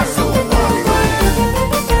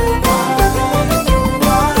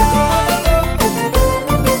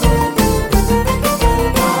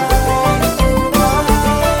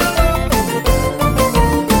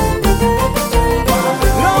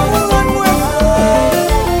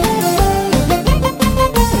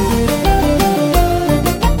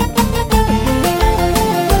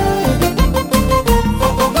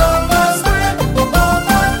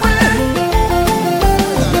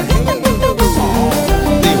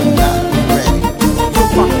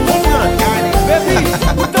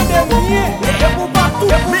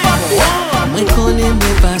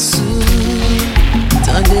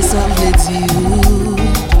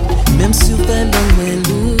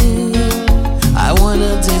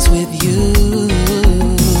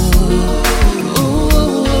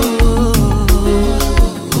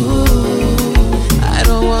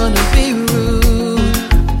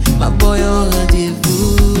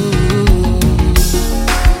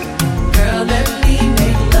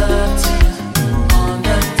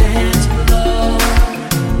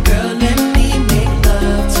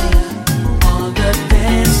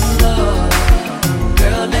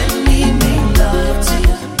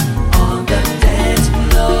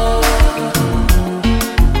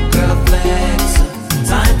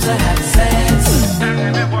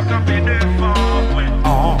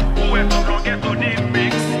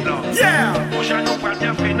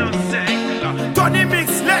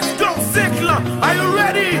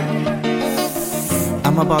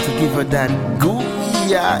 I'm about to give her that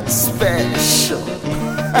Gooya special.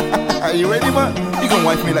 Are you ready, man? You gonna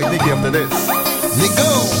wife me like Nicky after this.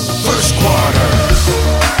 Nigga, first quarter.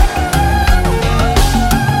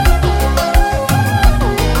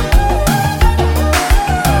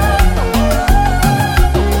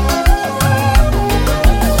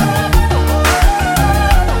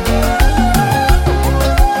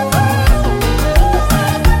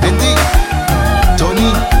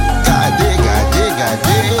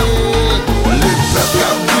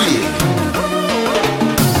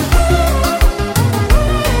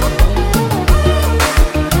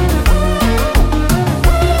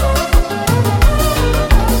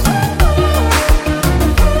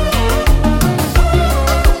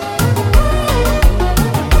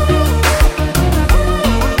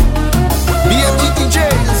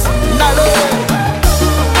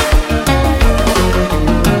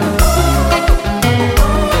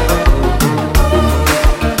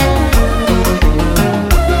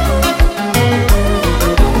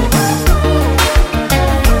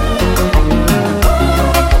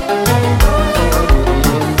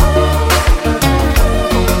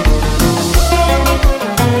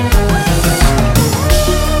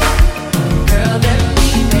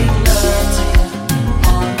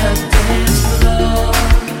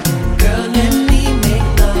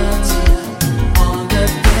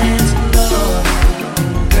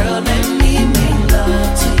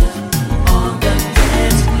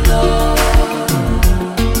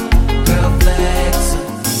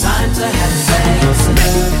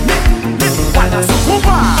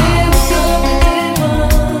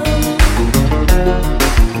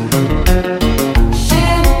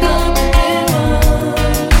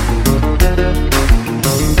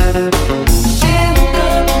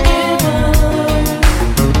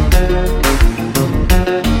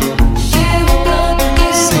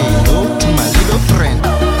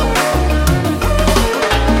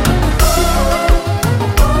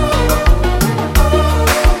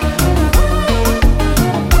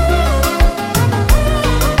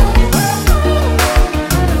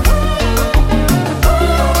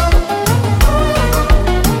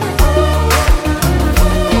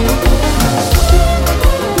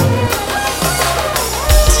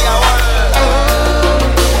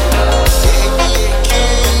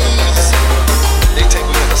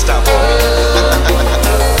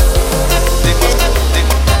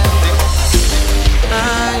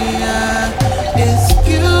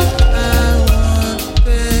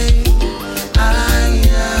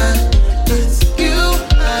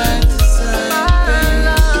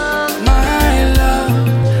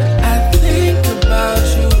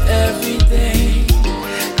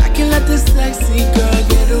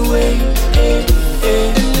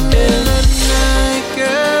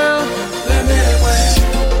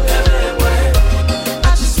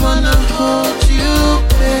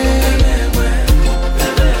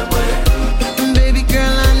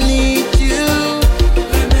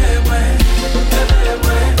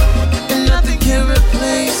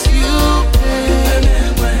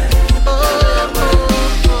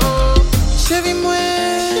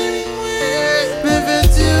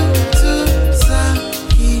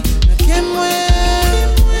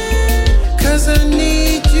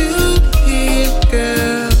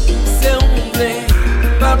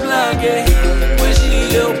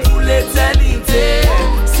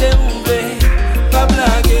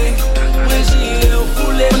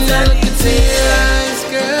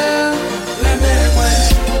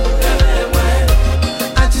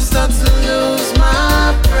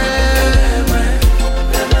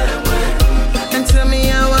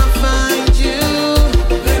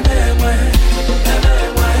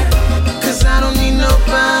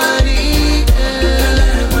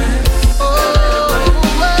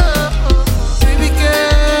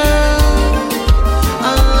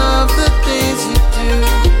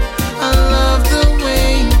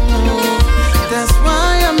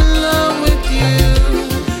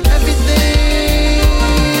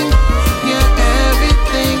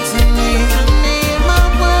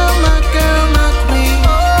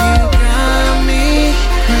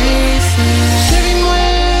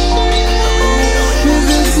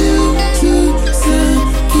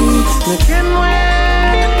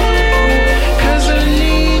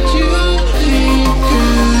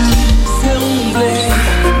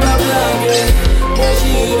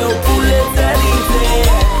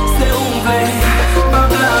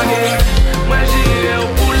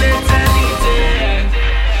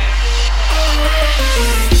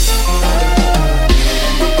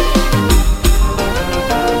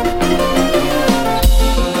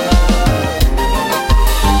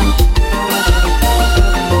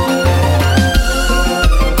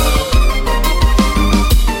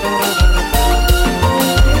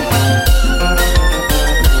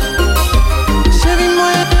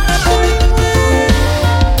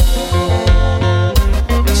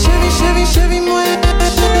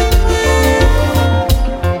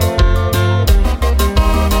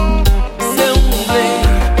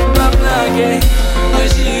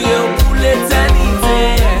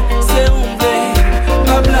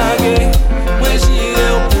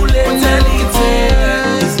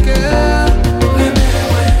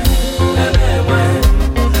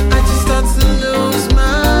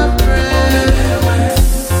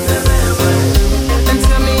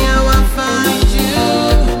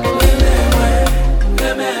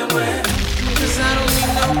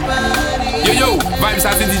 ça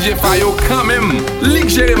c'est Djfayo quand même. Ligue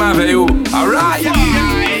Jéréma Veyo. Alright.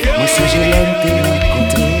 Moi si je l'aime te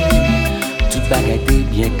rencontrer, toute bagaille t'est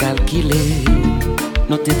bien calculée.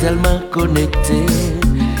 Nous t'es tellement connectés,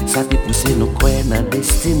 ça t'est poussé nos coins dans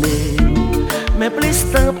destinée. Mais plus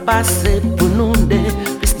temps passé pour nous deux,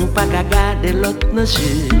 plus nous pas qu'à garder l'autre dans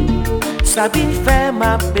jeu. Ça vient faire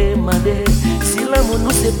ma demander si l'amour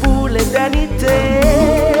nous c'est pour l'éternité.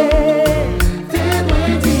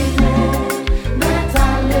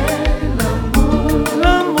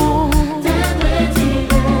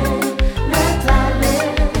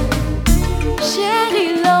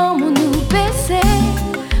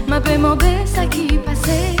 Demander ça qui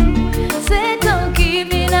passait, c'est temps qui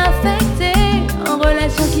vient affecter en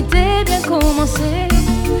relation qui t'est bien commencé.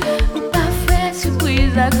 Pas fait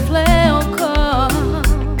surprise à fleur encore.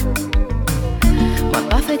 Moi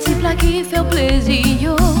pas fait petit plat qui fait plaisir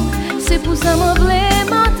yo. C'est pour ça moi voulais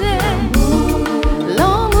mentir.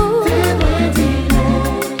 L'amour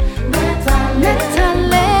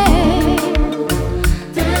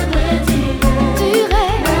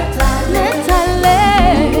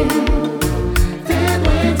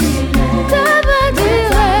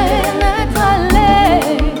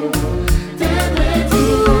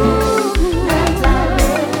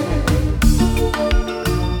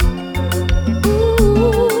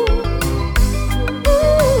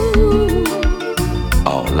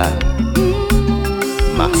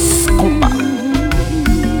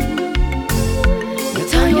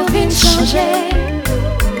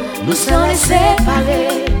nous sommes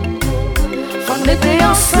séparés, faut nous mettre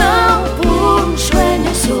ensemble pour nous choisir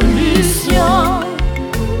une solution,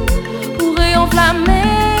 pour réenflammer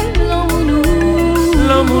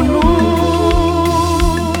l'amour nous.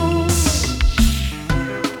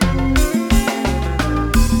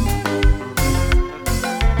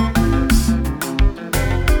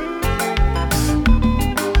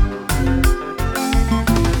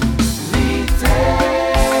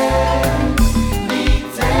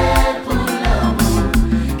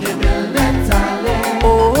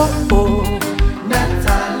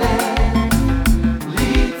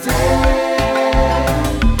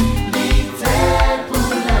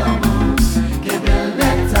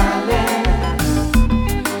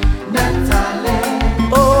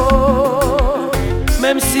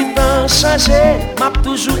 M'a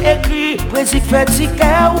toujours écrit, plaisir fait ticket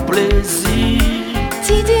ou plaisir.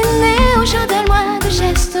 Ti dîner au chandelle, moi de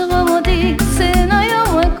gestes romantiques, c'est non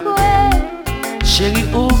yo moins quoi. Chérie,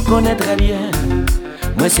 ou connaît très bien,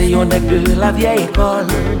 moi c'est un nègre de la vieille école.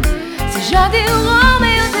 Si j'en dis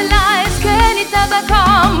Roméo de là, est-ce que ni tabac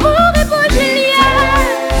mourir pour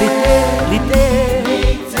Juliette? L'été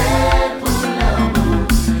pour l'amour,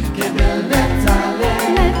 que belle Nathalie.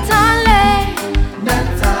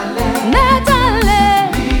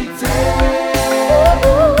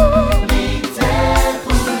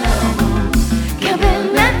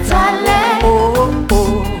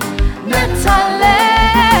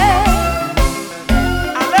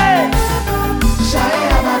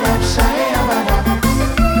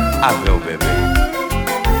 Avec au bébé.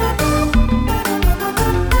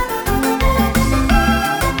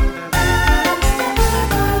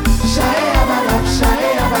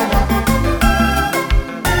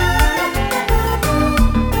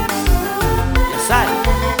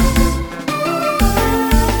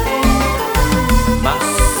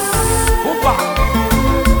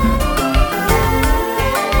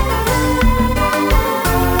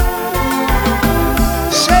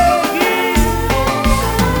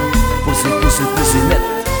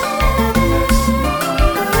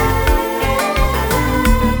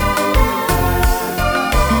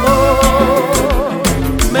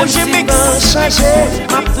 Même si t'as changé,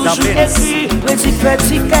 m'a toujours écrit, plaisir fait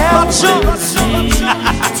ticket ou plaisir.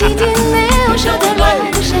 Ti dîner au chandelle,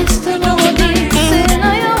 geste romantique, c'est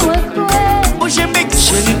non yo moins quoi.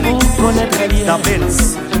 Chérie, vous connaissez très bien,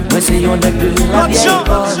 moi c'est un nègre de la vieille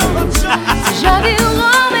école. Si j'en dis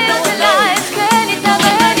Roméo de là, est-ce que ni tabac?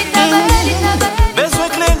 Besoin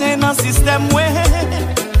clairer dans le système,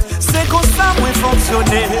 c'est comme ça moi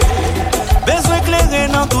fonctionner. Besoin clairer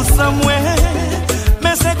dans tout ça,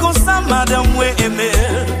 mais c'est comme ça madame moi aimer.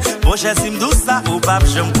 Bon j'estime tout ça au pape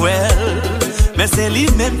j'aime mais c'est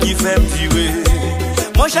lui-même qui fait me tuer.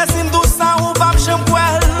 Moi j'estime tout ça au pape j'aime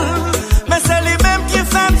mais c'est lui-même qui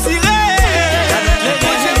fait me tirer.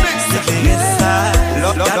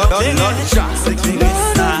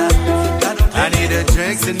 I need a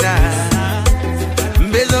drink tonight.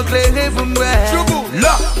 Besoin clairer pour moi.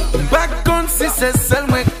 Là, back on si c'est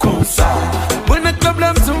seulement comme ça. When the club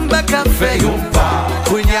l'homme tombe back à faire yon pas.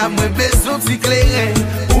 When y'a moins besoin d'y clairer.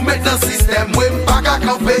 Ou mettre dans le système, ouais, pas qu'à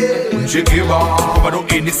camper. J'ai qui va, pas d'eau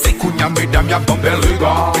et c'est qu'on y a mesdames, y'a bon bel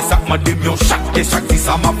regard. Et ça m'a dit, chaque dit,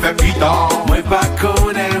 ça m'a fait pita. Moi pas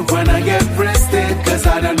connaître when I get breasted, cause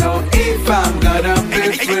I don't know if I'm gonna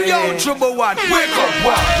be free. Yo, trouble one, wake up,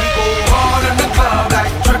 what? We go hard in the club,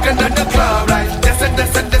 like drinking in the club, like this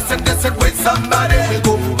with somebody. We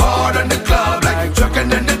go hard in the club, like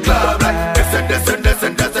drinking in the club, like this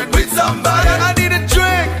with somebody. I need a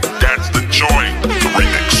drink. That's the joint, the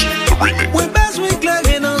remix. Oui, besoin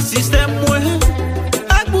clairer dans le système, ouais.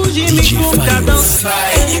 A bouger mix pour cadence.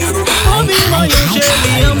 On vit moi, yo,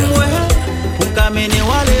 chérie, moi. Pour caminer,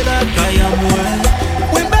 aller la caille, moi.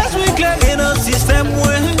 Oui, besoin clairer dans le système,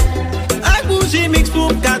 ouais. A bouger mix pour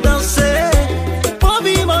cadencer. On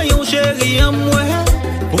vit moi, yo, chérie, moi.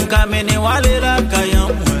 Pour caminer, aller la caille, moi.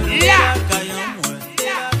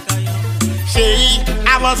 Chérie,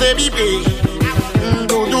 avancez bipé.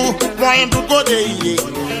 Doudou, moyen tout côté.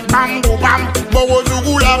 Bam, bou, bam, bobo,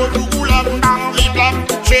 dougoula, bam, riblam,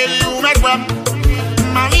 chérie, ou mec, bam.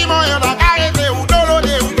 Mami, moyen va arrêter, ou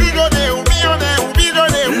dolodé, ou bidonné, ou bidonné, ou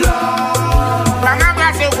bidonné, ou bam,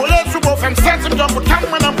 embrasser, rouler, sous beau, femme, sentim, jump, ou tam,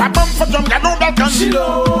 madame, pas bon, faut jump, gadon, bel, chilo.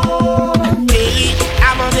 Chérie,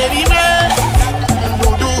 avancez bipé.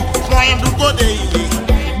 Doudou, moyen tout côté.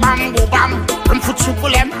 Bam, bou, bam, me fout sous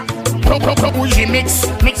problème. Bougie mix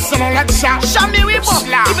selon la chat. Chami oui bon.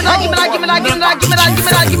 Give me that.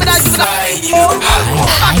 Oh,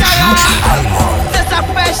 c'est ça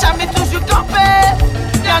fait Chami toujours campé.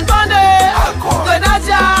 Bien bandé.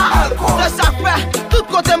 Grenadia. C'est ça fait. Tout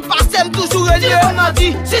côté me passe toujours relié. On a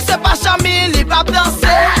dit si c'est pas Chami, il va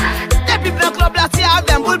danser. Depuis plein club là, t'y as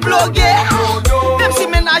bien boule bloguer. Même si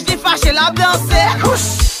ménage n'est fâché la danser.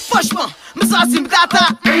 Franchement, me sens m'data.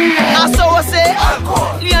 La sauce,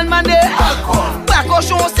 lien mandé. Pas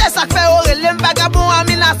cochon, c'est ça fait aurélie, vagabond,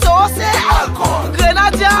 ami la sauce.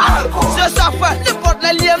 Grenadia, c'est ça fait, n'importe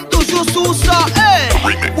les liens, toujours sous ça.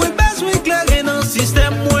 Oui, besoin clairer dans le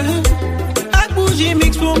système, ouais. A bouger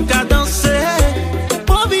mix pour m'cadencer.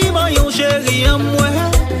 Pour vivre, yo, chérie, moi.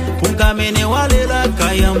 Pour m'amener, aller la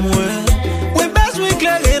caille, moi. Oui, besoin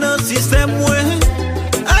clairer dans le système, ouais.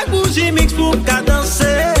 A bouger mix pour m'cadencer.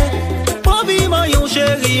 Pour vivre, yo,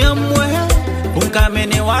 chérie, moi. Pour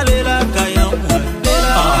m'amener, aller la caille, moi.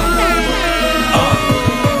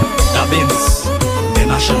 Tabims, des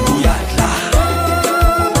machins bouillades là.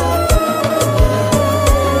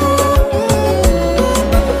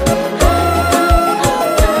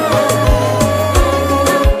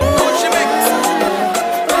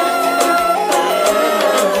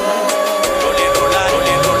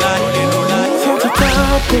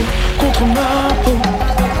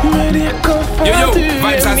 Yo,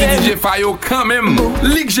 vibe ça c'est Djfayo quand même.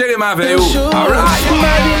 Ligue Jérémy avec vous. Alright.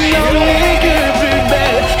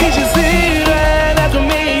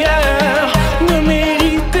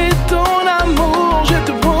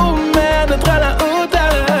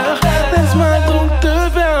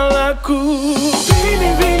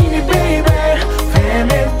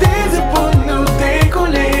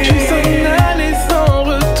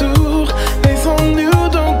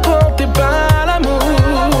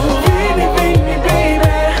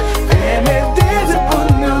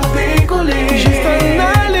 Juste un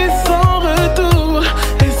aller sans retour,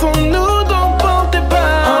 laissons-nous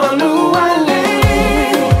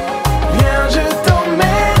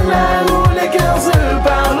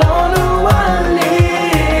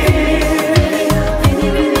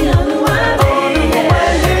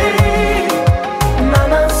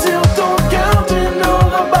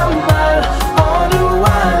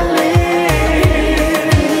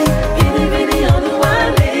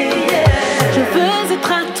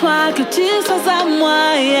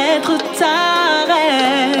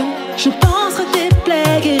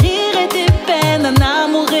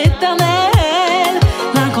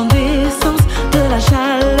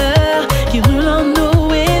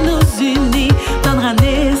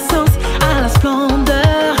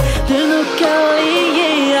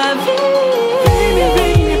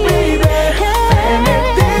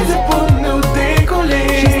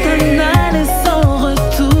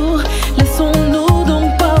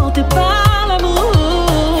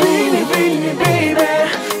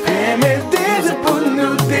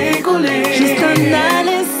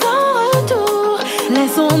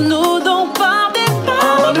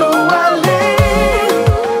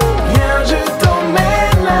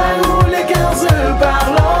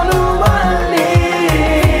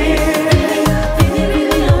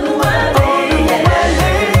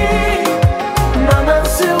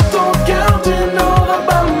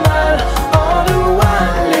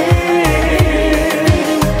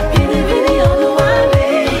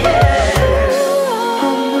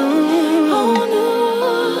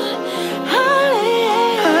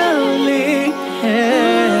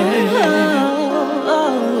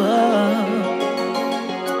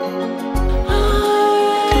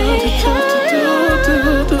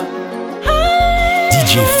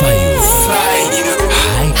Djfayo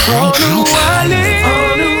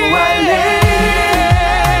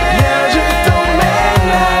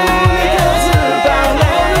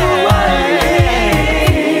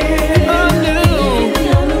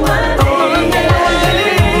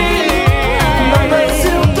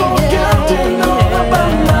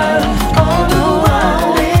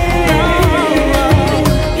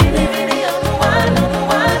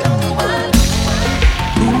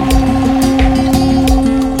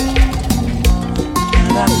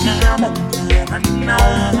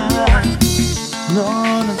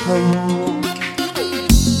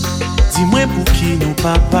Dis-moi pour qui nous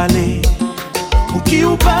pas parler, pour qui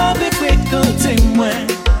ou pas fréquenter moi.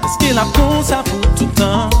 Est-ce qu'il a comme ça pour tout le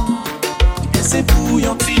temps? Et c'est pour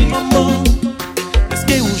un petit moment. Est-ce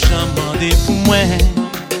que vous demandez pour moi?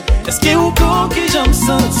 Est-ce que vous croyez que j'aime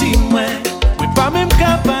sentir moi? Oui, pas même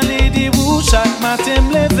qu'à parler de vous. Chaque matin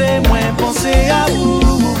me lever, moi penser à vous.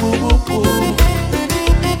 Oh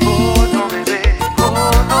non bébé, oh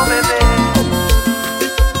non bébé.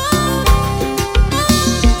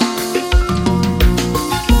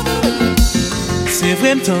 C'est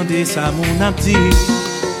vrai m'tendez ça mon abdi,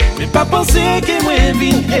 mais pas penser que moi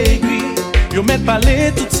vin aigri. Yo met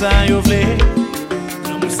parler tout ça yo vle,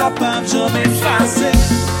 non ça pas jamais facile.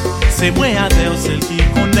 C'est moi adèle celle qui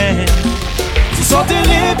connaît. Si sortez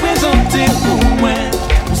représenter pour moi,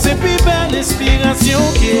 pour c'est plus belle inspiration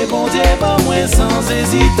qui est bon Dieu pour moi sans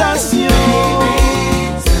hésitation.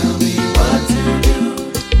 Tell me what to do.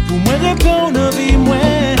 Pour moi répondre en vie moi.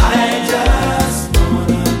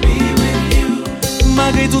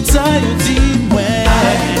 Malgré tout ça, yo dis ouais.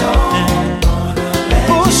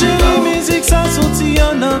 Oh chérie, musique ça sorti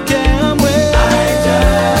en cœur moi. I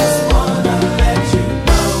just wanna let you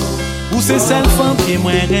know. Ou c'est celle femme qui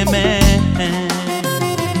moi remè.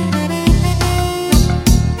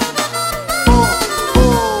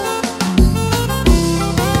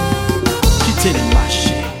 Quittez les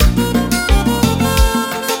marchés.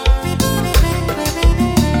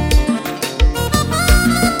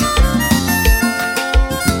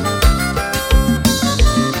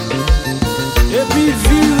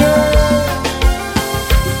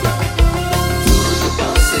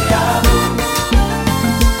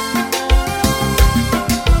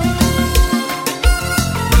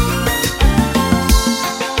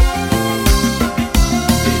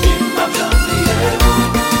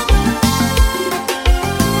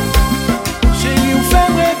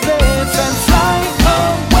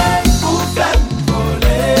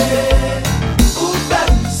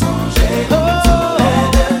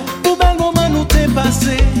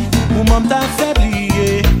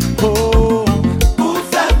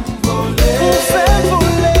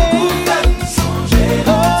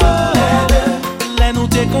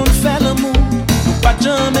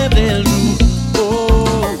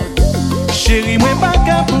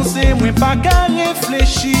 Pas qu'à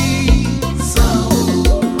réfléchir,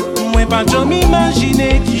 moi pas jamais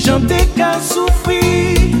imaginer qui j'en t'ai qu'à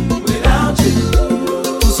souffrir.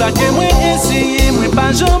 Tout ça que moi essayé, moi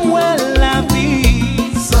pas jamais la vie.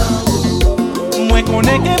 Moi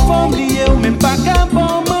connais que faut oublier ou même pas qu'à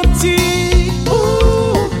bon mentir.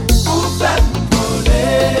 Pour faire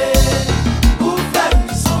voler, pour faire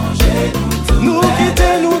songer, nous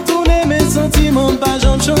quitter, nous tourner, mes sentiments pas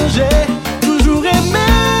jamais changer, toujours aimer.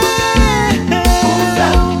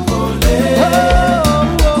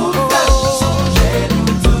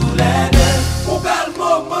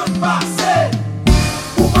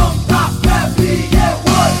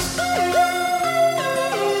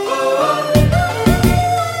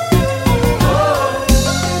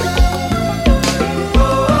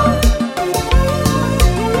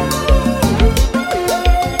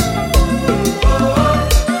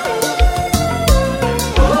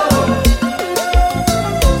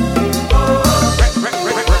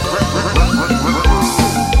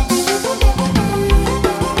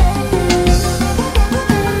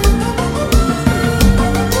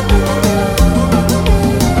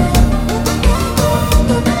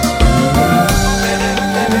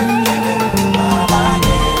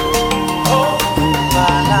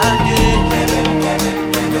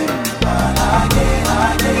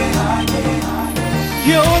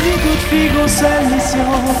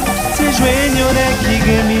 C'est joignonner qui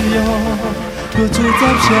gagne million. Que tout a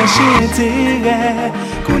cherché intérêt.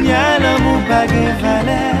 Qu'on y a l'amour pas gagne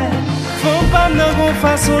valeur. Faut pas nous qu'on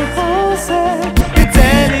fasse au français.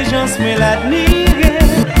 Intelligence mais l'admirer.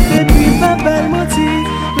 Et puis papa le motif.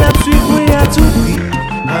 La suivre à tout prix.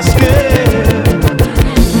 Parce que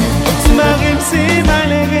tu m'arrives si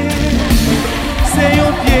malheureux. C'est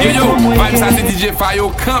un pied. Yo, ça c'est Djfayo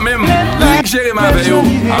quand même. Ligue Jérémy avec yo.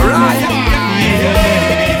 Alright.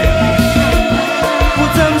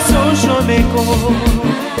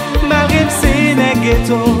 Malgré c'est les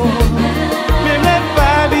ghettos, même les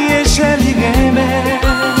papiers chez les gamins.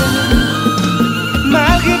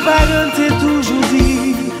 Malgré parents t'es toujours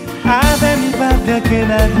dit, avec mes parents que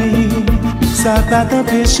la vie, ça va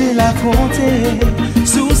t'empêcher l'affronter.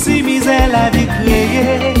 Souci misère la vie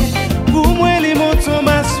créée, pour moi les motos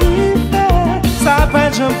m'a suivi. Ça pas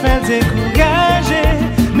de j'en fais décourager,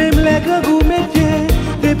 même les grands goûts mes pieds,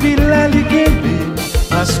 depuis la ligue.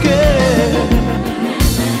 Parce que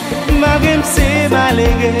ma game c'est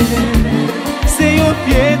malgré, c'est au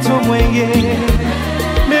pied tout moyen.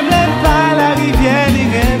 Même les pas la rivière, il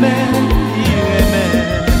remet.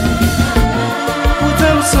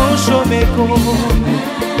 Pourtant, son chômé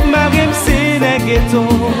ma game c'est les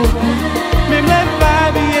ghettos. Même les pas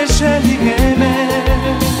bien cher, il remet.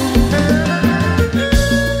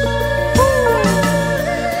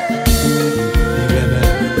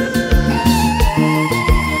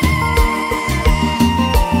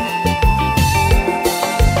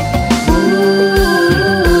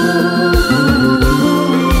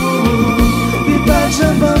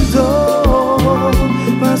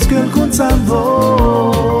 Parce que le compte ça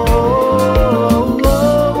vaut.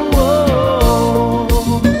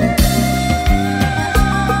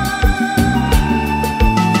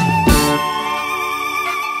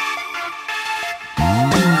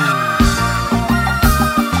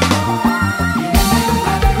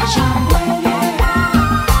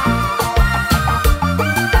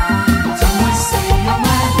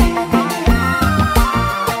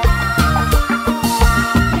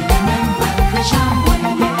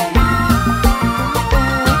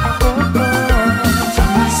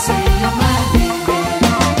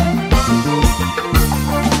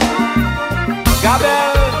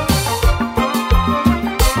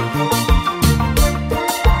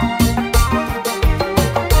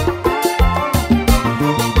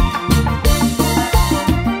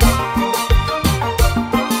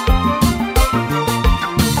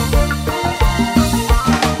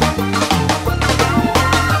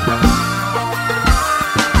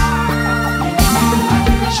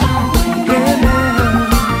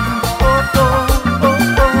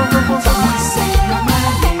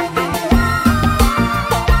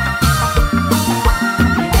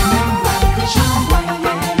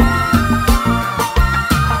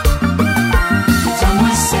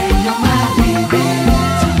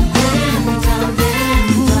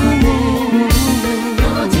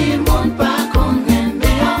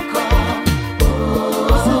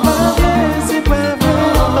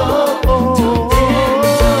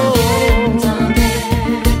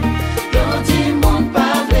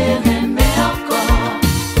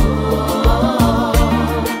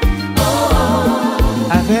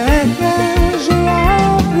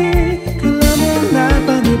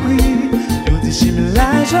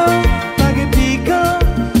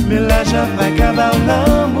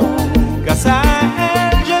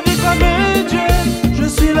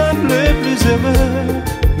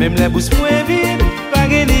 Même la bouche moins vide, pas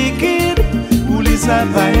de liquide, pour les ça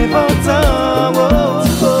pas important. Oh,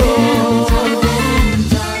 oh.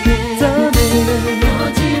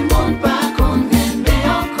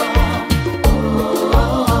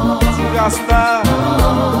 Rasta.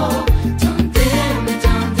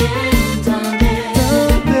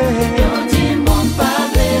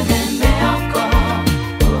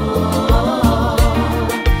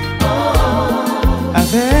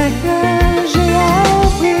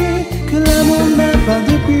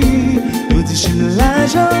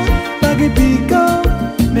 L'argent, pas de piquant,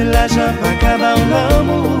 mais l'argent pas qu'à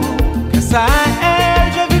l'amour. Grâce à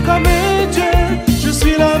elle, je vis comme un dieu, je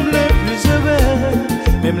suis l'homme le plus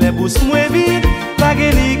heureux. Même les bourses moins vides, pas de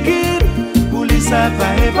liquide, pour les ça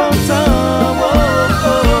pas important. Oh, oh,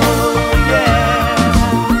 yeah.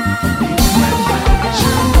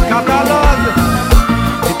 Catalogue,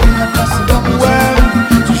 et puis la place dans le web,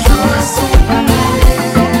 toujours assez.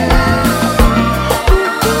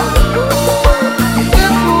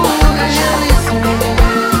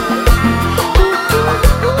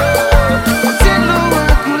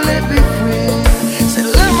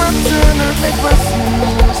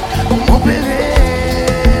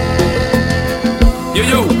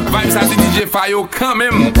 Ça c'est Djfayo quand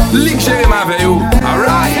même. Ligue chérie ma veille.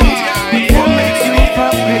 Alright.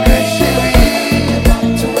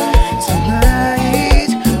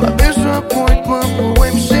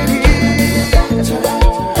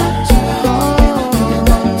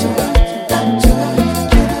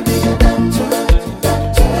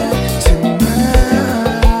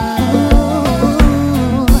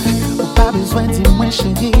 Pas besoin de moi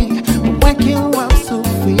chérie, moi qui vais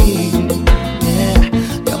souffrir.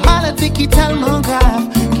 Qui tellement grave,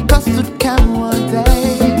 qui cause tout le cas.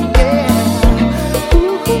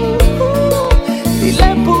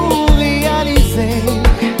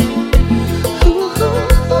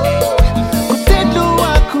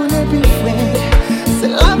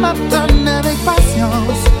 m'attends avec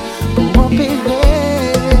patience pour opérer.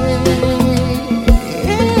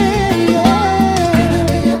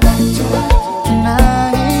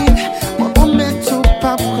 Tonight, moi promets tout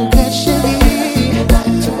pas progrès chérie.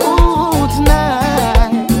 Oh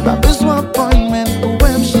tonight, pas besoin d'appointment pour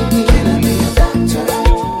me chérie.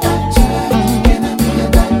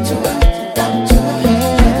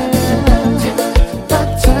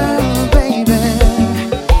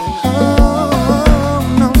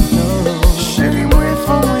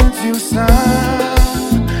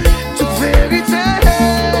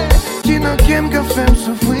 Femme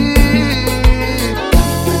souffrir,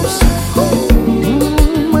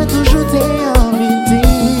 moi toujours t'ai envie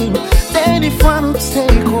de des fois nous t'ai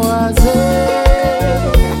croisé,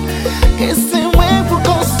 et c'est moi pour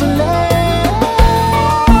consoler.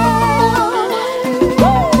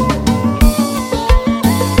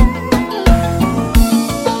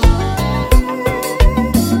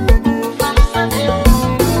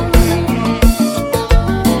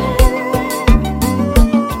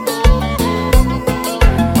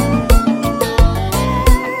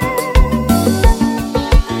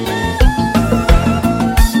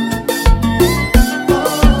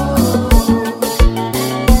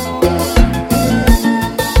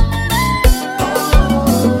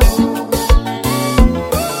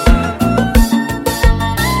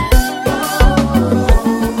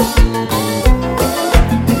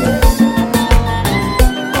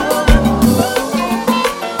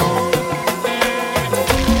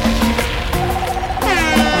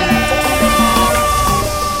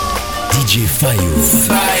 Djfayo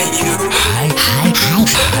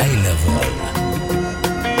HighLevel.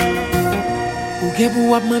 Ou gen pou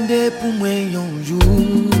wap mande pou mwen yon jou,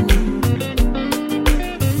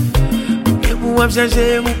 ou gen pou wap chaje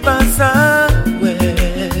mou pa sa, ouais.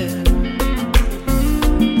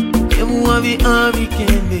 Ou gen pou anvi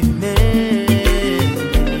kembe men,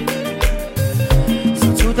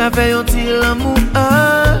 sans tout a fe yon ti l'amou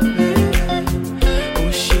oh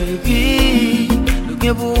chéri, nou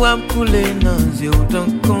gen pou wap koule nan zye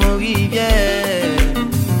autant kon rivière.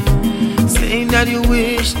 Saying that you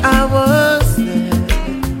wish I was there.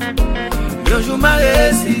 Yon jou ma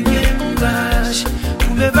resi gen courage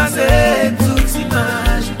pou me pase tout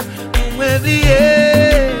image, pou me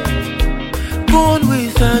oublier Gone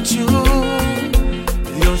without you.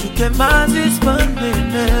 Yon jou ke ma dispande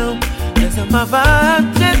now, and sa ma va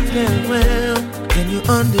très well. Can you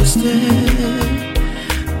understand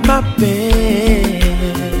my pain?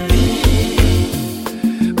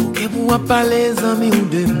 Ou ke pou wap pale zami ou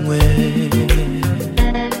de mwen,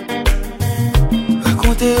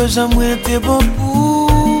 raconte yo jamwe te bon pou,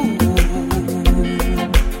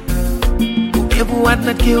 ou ke pou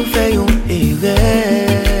admet ki ou fe yon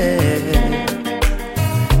erreur,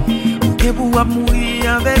 ou ke pou wap mouri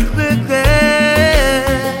avek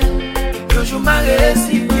regret. Yo jou ma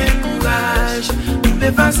resi gen courage pou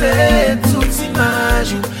me pase tout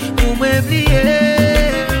image, pou me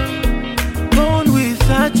oublier Gone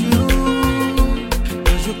without you.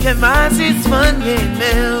 Yo jou ke ma dispande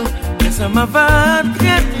now, ça m'a va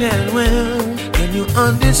très loin. Can you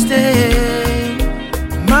understand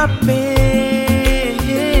my pain?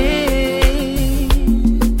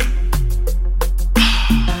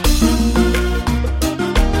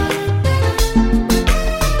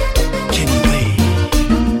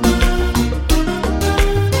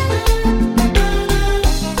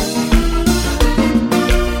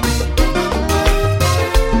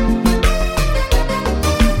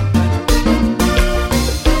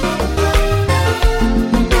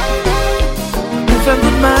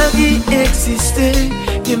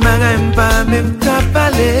 Ki maga m'pa même ta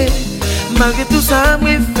parler. Malgré tout ça,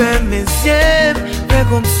 moi fait mes yeux, fait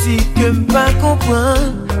comme si que m'pa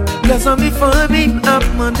comprendre. La famille m'a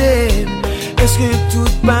demandé, est-ce que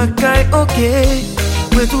tout bagaille ok?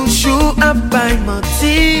 Moi toujours à pas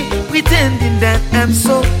mentir, pretending that I'm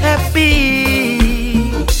so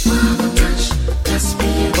happy.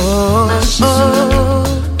 Oh, oh.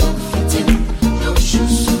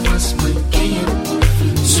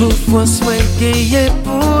 Souffrance mwen geye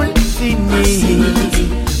pou l'fini.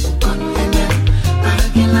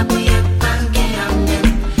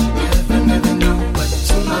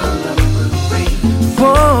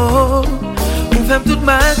 Oh, ou fèm tout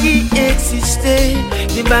ma ki eksiste,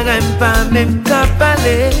 ki bagay m'pa mèm ka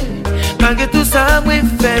pale. Malgré tout ça, mwen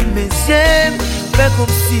fèm mesye, fè kom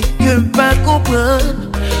si ke m'pa kompran.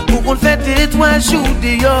 Ou kon fè te 3 jours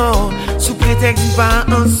dehors, sous prétexte m'pa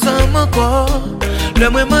ansam ankor. Le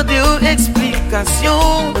mwen mande ou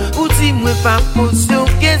explikasyon, ou di mwen pa pose ou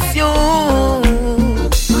kesyon.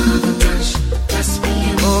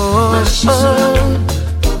 Oh, oh.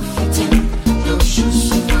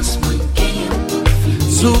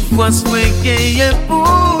 was making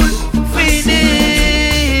pour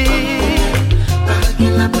finir.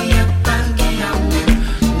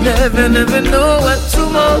 Never know what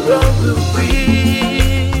tomorrow will be.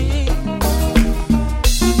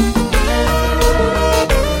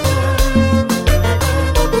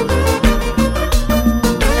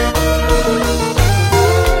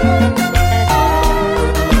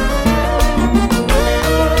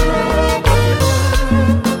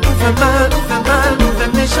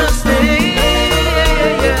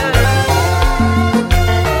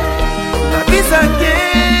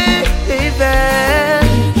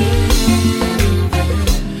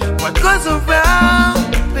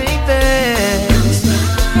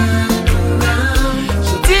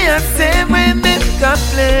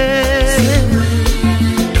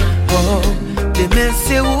 Oh, demain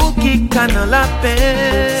c'est où qui canne la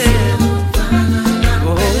paix.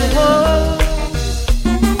 Oh, oh.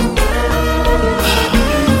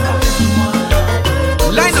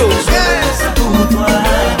 Lino, c'est pour toi.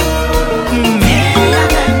 Viens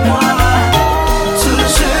avec moi sur le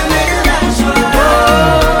chemin de la joie. Oh,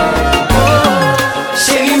 oh.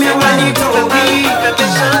 Chérie, mais Juanito, oui,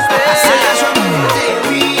 c'est la joie de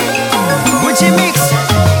oui. Mix,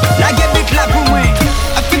 la gueule là pour moi.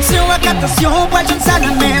 Affection avec attention, pas d'une salle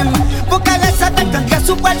même. Pour caresser avec tendresse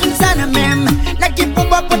ou pas d'une salle même. L'équipe pour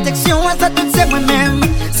ma protection, ça tout c'est moi-même.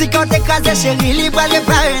 Si quand t'écrases chérie, libre à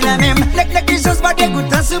réparer la même. L'exigence pas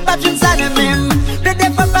dégoûtant, c'est pas d'une salle même. Le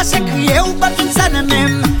défaut pas crier ou pas d'une salle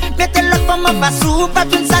même. Mettez l'autre femme en face ou pas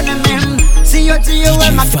d'une salle même. Si yo dit yo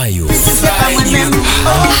est ma fille, c'est pas moi-même.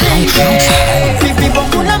 Oh baby, baby bon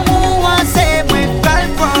pour l'amour, c'est moi pas le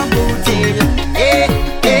point bouteille.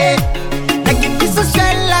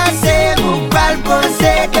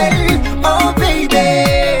 Oh baby,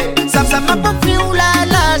 ça m'a pas pris ou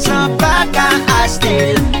l'argent pas qu'à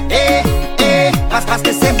acheter. Parce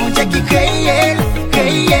que c'est mon Dieu qui crée.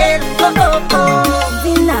 Oh oh oh.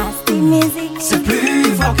 Dynasty Music. C'est plus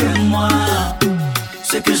fort que moi.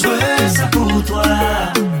 Ce que je veux c'est pour toi.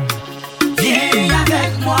 Viens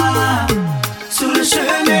avec moi sur le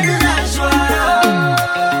chemin de la joie.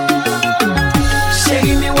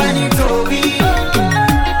 Chérie, mais Juanito, oui.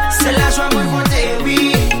 C'est la joie, moi, côté, oui.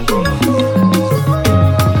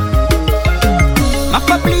 Ma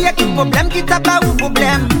pas plié tout problème qui t'a pas ou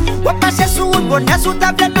problème. Ou passer sous le bonheur, sous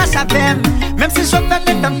ta blême, ma savème. Même si je fais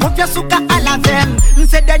mes femmes confiance ou qu'à la veine.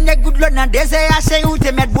 C'est dernier goût de l'eau dans des EHC ou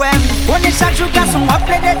t'es mettre bohème. On est chaque jour garçon, on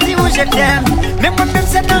plaît des petits où je t'aime. Mais moi-même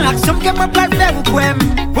c'est dans l'action que moi pas le faire ou quoi.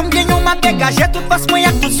 Pour me gagner, on m'a dégagé, toute façon, moi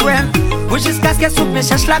y'a tout souhait. Pour jusqu'à ce que soupe me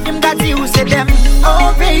cherche la vie, m'da dit où c'est dem.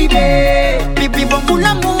 Oh baby, pipi bon pour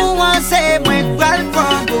l'amour, c'est moi pas le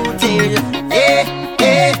prendre pour dire.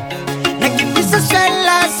 L'équipe qui se fait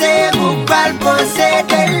là, c'est vous pas le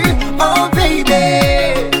posséder. Oh baby,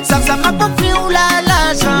 ça m'a pas pris ou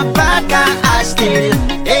l'argent pas qu'à acheter.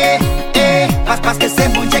 Parce que c'est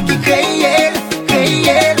mon Dieu qui crée.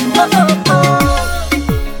 Oh oh oh.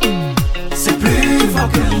 C'est plus fort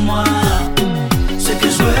que moi. Ce que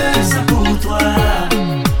je veux c'est pour toi.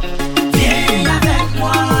 Viens avec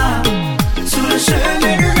moi sur le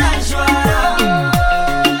chemin de la joie.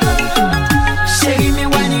 Chérie, mais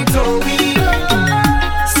Juanito, oui.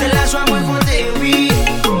 C'est la joie, moi, voter, oui.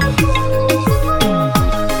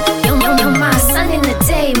 You're my sun in the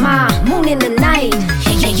day, my moon in the night.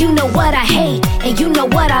 Yeah, you know what I hate, and you know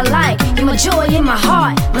what I like. You're my joy in my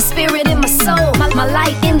heart, my spirit in my soul, my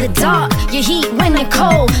light in the dark, your heat when I'm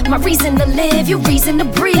cold, my reason to live, your reason to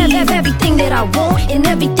breathe. Everything that I want and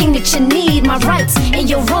everything that you need, my rights and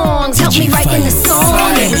your wrongs. Help me write in the song,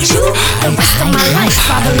 and with you, the rest of my life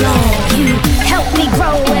I belong. You help me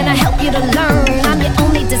grow and I help you to learn. I'm your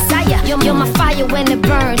only desire, you're my fire when it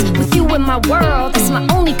burns. With you in my world, that's my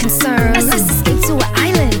only concern. Let's escape to an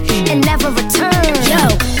island and never return. Yo,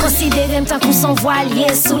 considérez-moi tant qu'on s'envoie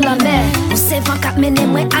sous la mer. On sait 24 minutes,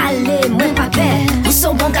 moi aller, moi pas paix. Vous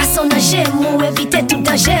so bon garçon dans j'aime, ou éviter tout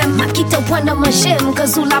danger. Ma quitte au point de manger, que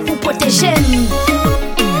vous là pour protéger.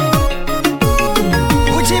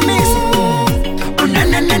 Gucci Mix. Oh na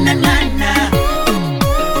na na na na na.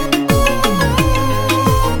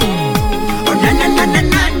 Oh na na na na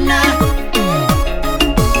na na.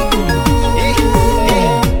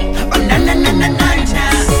 Oh na na na na na na.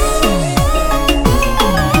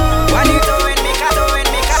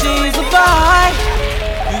 She's a boy,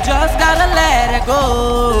 you just gotta let her go.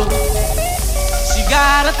 She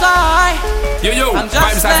got a toy. Yo,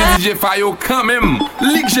 vibes à Djfayo quand même.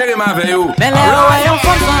 Ligue Jérémy avec yo. Mais les royaumes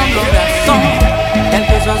font semblant garçon.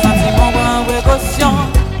 Quelque chose sentiment prend précaution.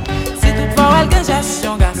 Si toutefois elle gagne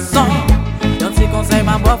gestion garçon. Dans ces conseils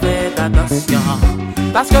ma boîte fait attention.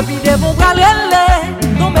 Parce que pide pour parler,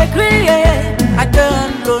 nous me crier, à te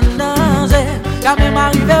rendre l'onange. Car même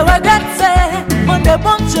arrivé regretter, mon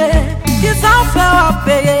débonché, qui s'en fait à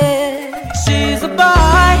payer. She's a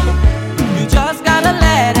boy, you just gotta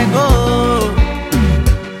let her go.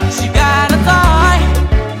 She got a toy,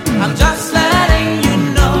 I'm just letting you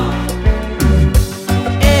know.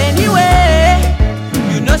 Anyway,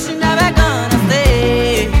 you know she never gonna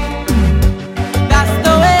stay. That's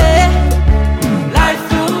the way life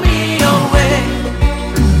threw me away.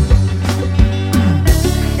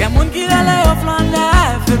 Y'a moun ki rele yo flan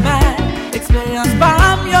la fe mal. Expérience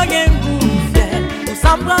par yo gen goufet. Ou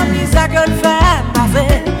sa m'pran mi sa ke l'fè m'pase.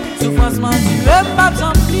 Souffrance man tu veux pas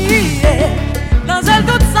j'en plier. Dans elle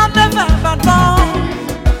tout ça me fait pas de bon.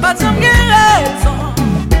 Pas de m'gen raison.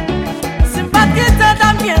 Si m'pas de quitter ta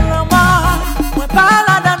bien moi. Moi pas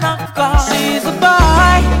la donne encore. She's a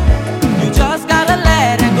boy, you just gotta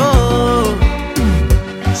let her go.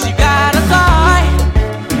 She got a toy,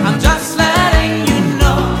 I'm just letting you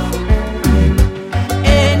know.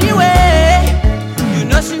 Anyway, you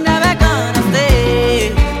know she never gonna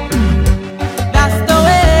stay. That's the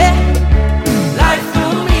way life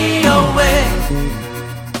threw me away.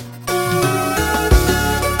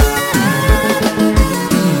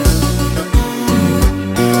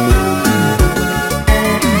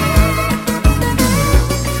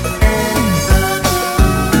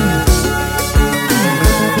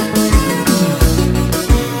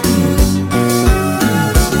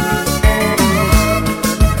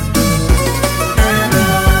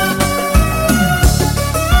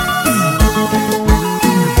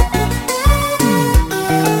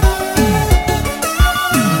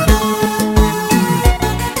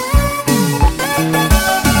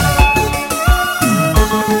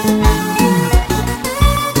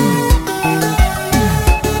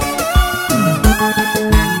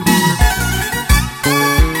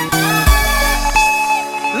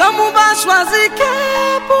 L'amour va choisir que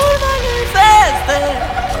pour manifester.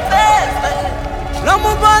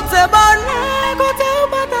 L'amour va te bonner côté où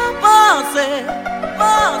pas t'avancer.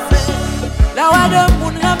 La voix de mon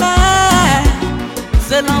remède,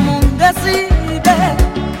 c'est l'amour décidé.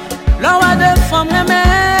 La voix de femme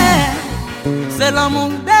remède, c'est l'amour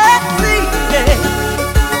décidé.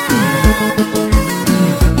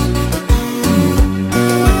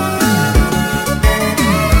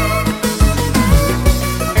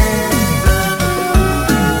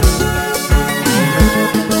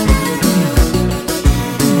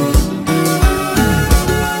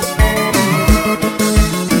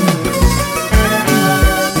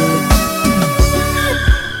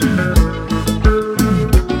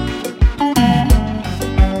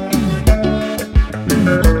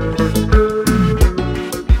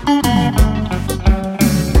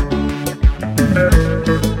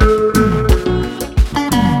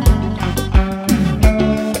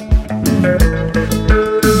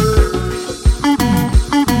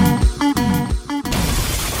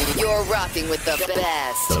 You're rocking with the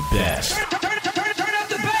best. The best.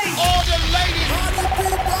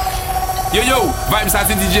 Yo yo, vibe ça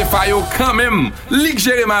c'est Djfayo quand même. Ligue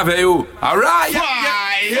Jérémy avec yo. Alright.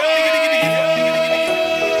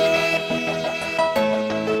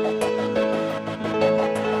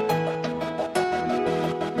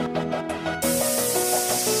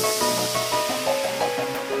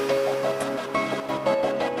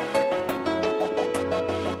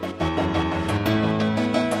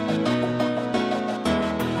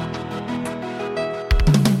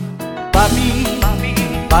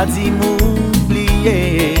 Pas dit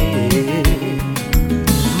m'oublier.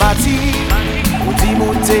 Mati, ou dit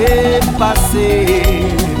m'ou t'es passé.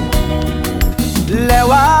 Les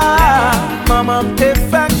wa, maman t'es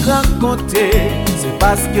fait rencontrer. C'est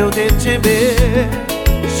parce que t'es tchébé,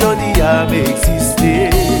 jodi a m'existé.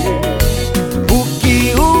 Pour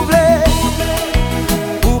qui ouvre,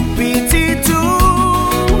 pour petit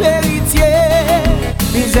tout héritier.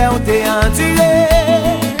 Misère t'es entiré.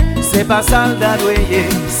 C'est pas soldat doyer,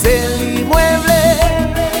 c'est li mueble.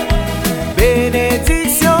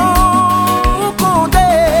 Bénédiction ou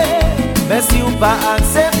compter. Mais si ou pas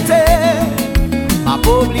accepter, m'a pas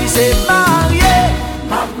obligé marier.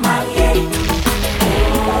 M'a marié.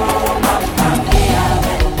 Oh, m'a marié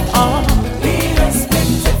avec. Oh, li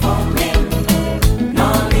respecte for me.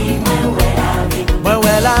 Non, li mwen la vie.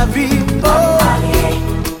 Mwen la vie. Oh, marié.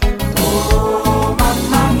 Oh, m'a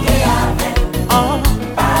marié avec. Oh.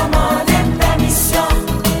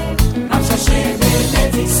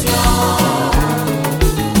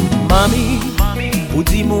 Mami, ou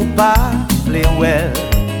di mou pa vle wel.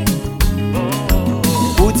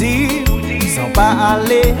 Ou di, sans pa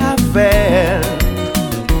ale avel.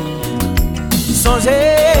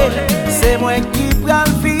 songer, c'est moi qui prends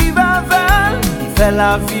le vivre avec, qui fait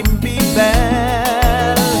la vie plus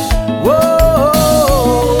belle. Oh, oh,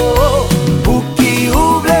 oh, pour qui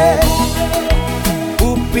oublie,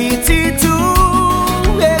 pour petit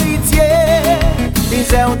tout héritier,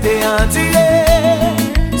 misère t'es enduré,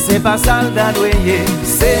 c'est pas ça le doyer,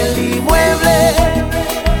 c'est lui moi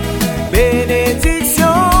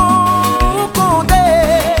bénédiction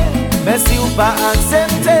comptée, mais si ou pas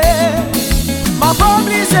accepté, m'a pas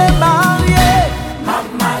obligé marier, m'a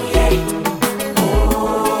marié,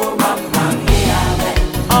 oh m'a marié avec,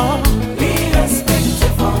 oh, lui respecte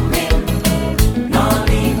pour lui, non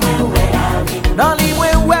lui ouais la vie, non lui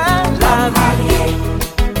ouais la vie,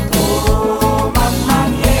 oh m'a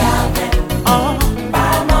marié avec, oh,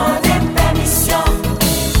 pas demander permission,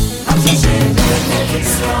 m'a cherché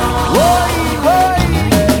bénédiction.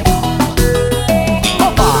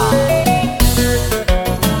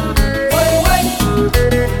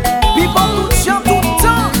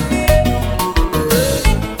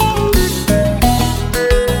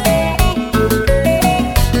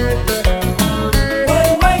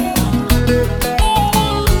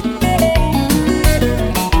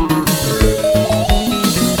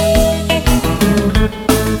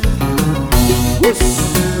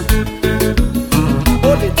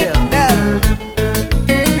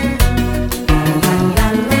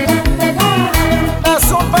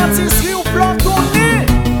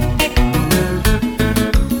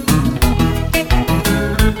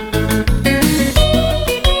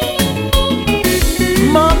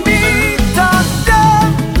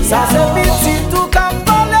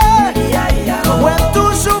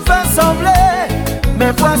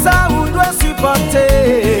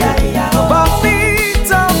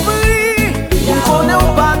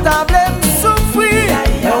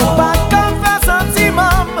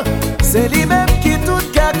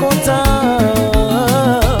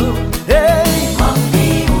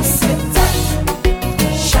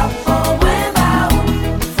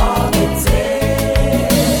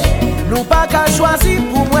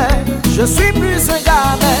 Je suis plus un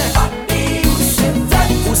gamin. Papi,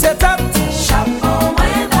 où c'est tête, chapeau,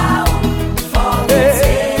 moins down, faut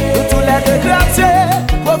nous tous les deux quartiers,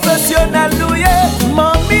 professionnels nous y est.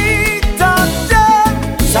 Mamie, tante,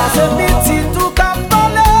 ça se dit tout qu'à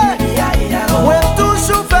parler. Ouais,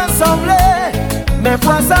 toujours fait sembler, mais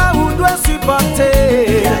fois ça, on doit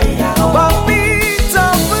supporter. Papi,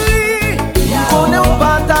 t'en prie, on est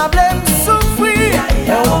pas tablé, souffrir,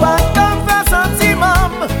 et on va comme faire sentiment.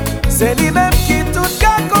 C'est lui-même qui tout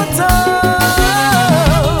cas content.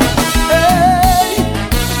 Hey.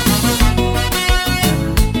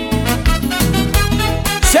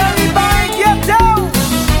 C'est lui-même qui est down,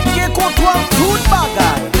 qui contrôle toute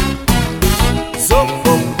bagaille.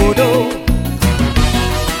 Zofobodo.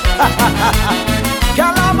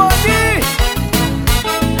 Calamoni.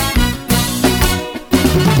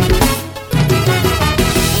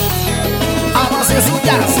 Avancez sous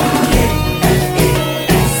gaz.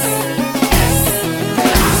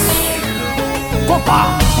 Compas,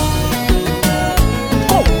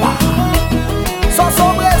 sans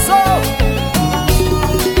sombresso.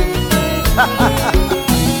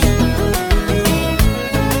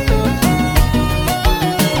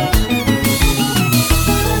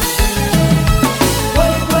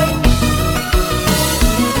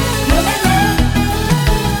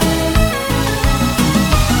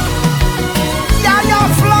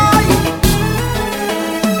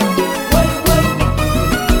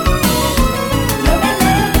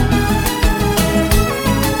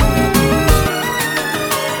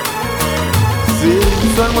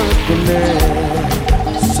 Seulement connaît,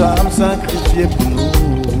 ça me sacrifié pour nous.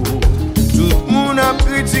 Tout le monde a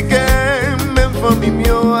critiqué, même famille m'y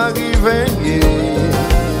arrivé.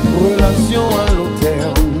 Relation à long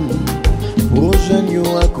terme, projet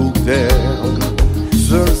à court terme.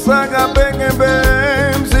 Seul ça qu'a pégué,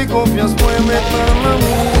 c'est confiance pour mettre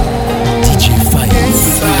l'amour.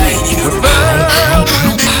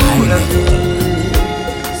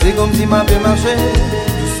 C'est comme si ma vie marchait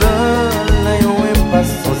tout seul. Pas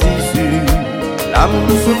sans issue, l'amour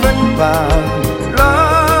ne se gagne pas,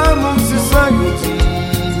 l'amour c'est ça que dit,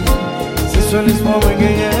 c'est seul espoir de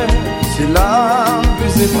gagner, c'est là que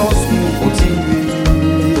c'est force pour continuer.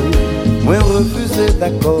 Moi refuser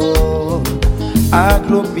d'accord avec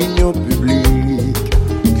l'opinion publique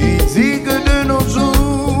qui dit que de nos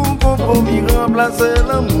jours compromis remplacer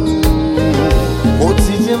l'amour.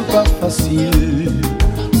 Quotidien pas facile,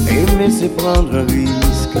 aimer c'est prendre un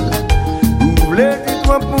risque. Voulez que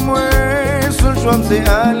toi pour moi, seul choix c'est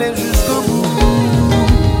aller jusqu'au bout.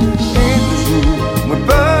 Et toujours, moi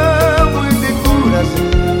peur, moi décourager.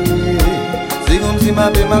 C'est m'a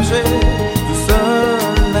marché tout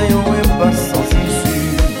seul, là yon est pas sans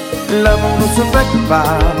issue. L'amour ne se fait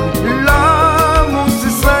pas, l'amour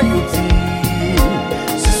c'est ça yon dit.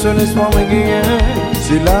 Si seul espoir m'a gagné,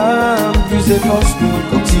 c'est l'âme plus efforce pour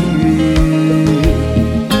continuer.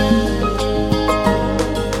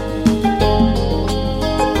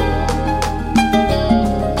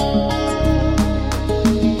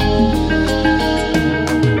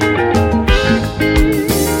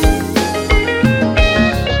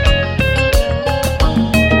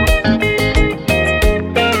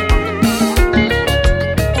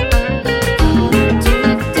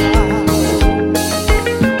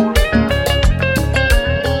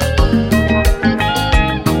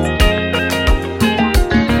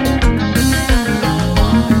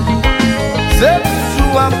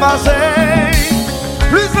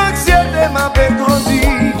 Plus anxiété m'a fait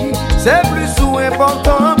grandir, c'est plus ou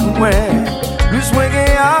important pour moi, plus moi qui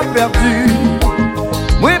a perdu.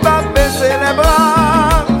 Moi pas baisser les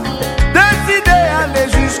bras, décider aller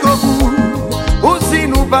jusqu'au bout, ou si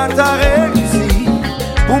nous pas réussi,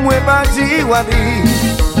 pour moi pas dire wadi.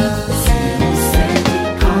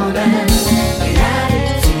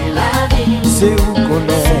 C'est où qu'on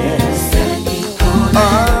est.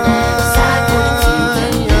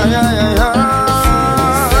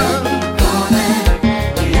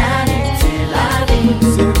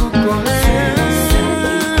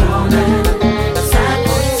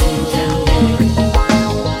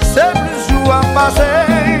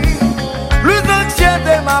 Plus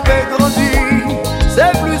anxiété m'a fait grandir,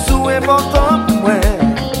 c'est plus ou important pour moi,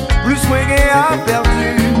 plus moi qui a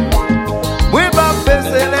perdu. Moi pas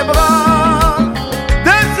baisser les bras,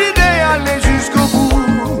 décider aller jusqu'au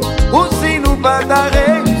bout, ou si nous pas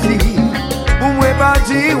réussi, pour moi pas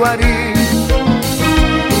dire wadi.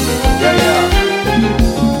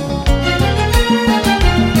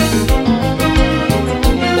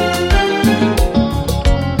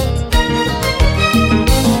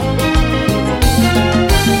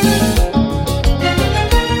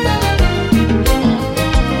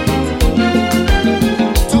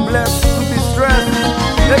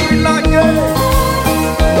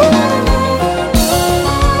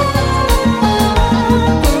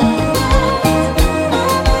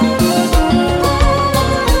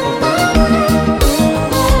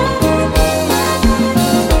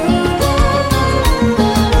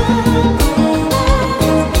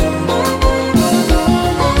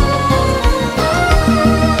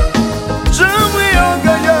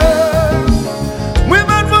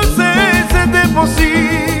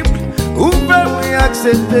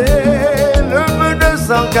 C'était le peu de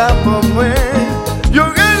sang qu'a pour moi.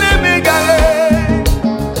 Y'aurait les m'égarer,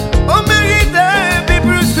 on méritait bien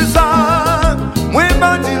plus que ça. Moi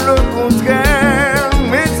pas dit le contraire,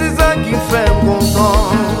 mais c'est ça qui fait content.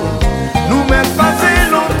 Nous mettre passé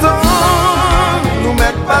longtemps, nous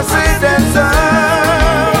mettre passé des heures.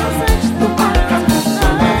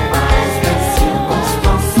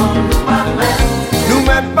 Nous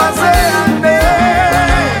mettre passé années,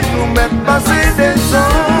 nous mettre passé des ans.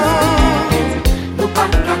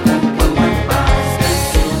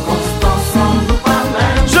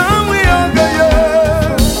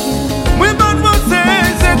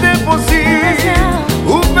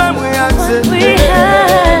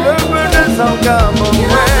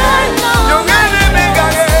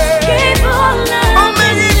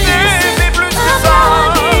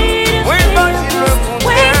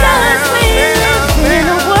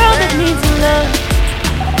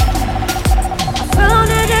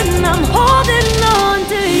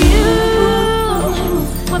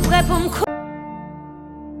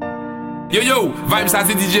 Yo, vibe ça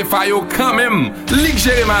c'est Djfayo quand même. Ligue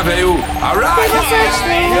Jérémy avec yo. Alright.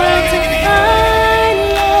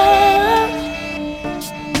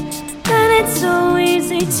 And it's so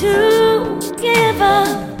easy to give up,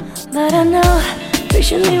 but I know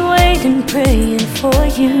patiently waiting, praying for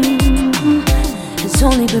you. It's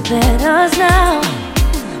only prepared us now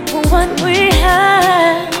for what we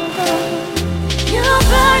have. You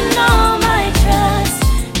burn all my trust,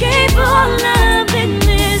 gave all I've been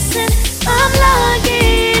missing. I'm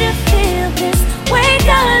lucky to feel this way,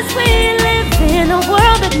 'cause we live in a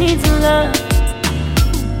world that needs love.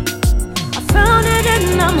 I found it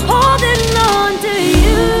and I'm holding on to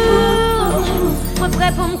you. We're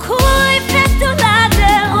prêt pour me couler, faire toute la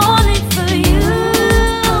terre, only for you.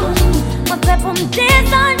 We're prêt pour me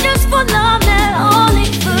descendre just for love, only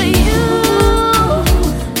for you.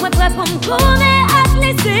 We're prêt pour me couler, à te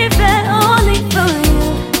laisser faire, only for you.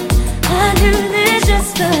 I do this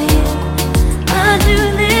just for you. I do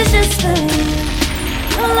this just for you.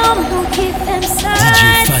 No longer keep inside.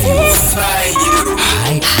 Djfayo.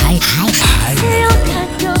 Hi. Feel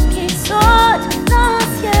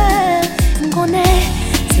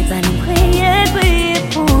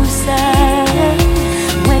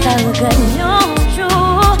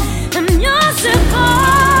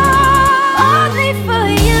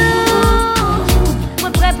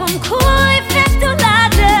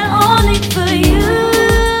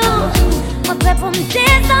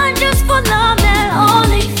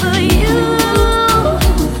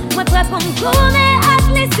gonna at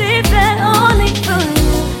least if that only for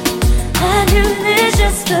you. I do this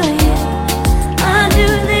just for you. I do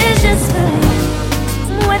this just for you.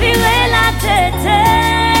 Moi vivrai la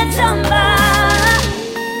tête en bas.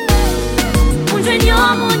 Mon génie,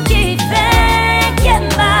 mon qui fait qu'elle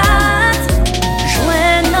batte. Jouer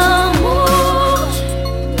l'amour,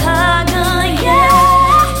 pas gagné.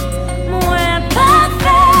 Moi pas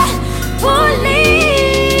fait pour lui.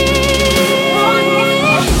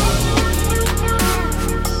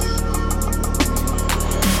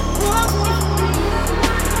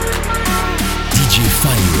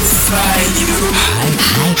 Djfayo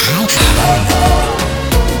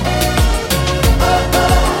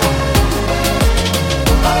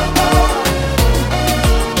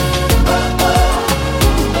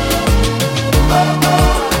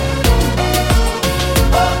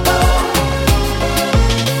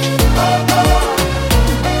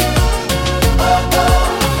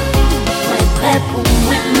Prêt pour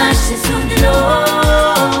moi marcher sous l'eau.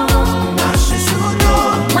 Marcher sous l'eau.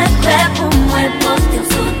 Moi prêt pour moi porter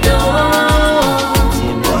sous l'eau.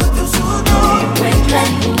 Porter sous l'eau. Moi prêt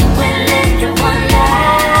pour moi lever mon lait.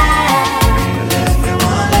 Lever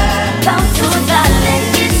mon lait. Dans tout à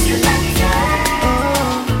l'église sur la terre.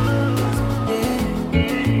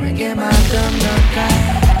 Moi que madame dans caille.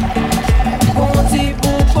 Conti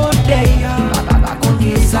pour poter ya. Papa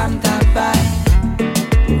conti ça m'tabaye.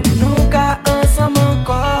 Nous qu'à ensemble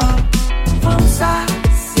encore. Comme ça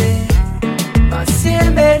c'est ancien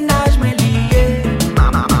ménage me lié.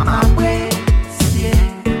 Maman apprécié.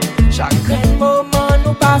 Chaque moment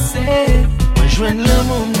nous passer. Moi joindre le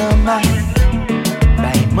monde dans ma.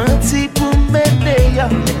 Bah il menti pour m'aider ya.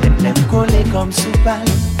 L'aime coller comme sous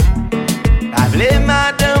balle. Appelez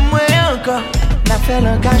madame moi encore. N'a fait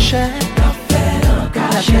le cachet.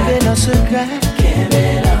 N'a privé dans secret.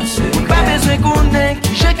 Pas besoin qu'on ait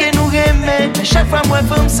qui j'ai que nous remet. Mais chaque fois moi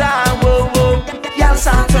femme ça, wow wow. Y'all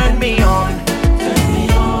ça turn me on.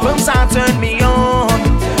 Femme ça turn me on.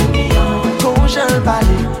 Quand je le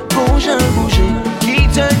balai, quand je le bouge, qui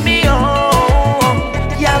turn me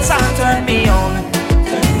on. Y'all ça turn me on.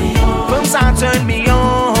 Femme ça turn me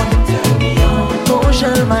on. Quand je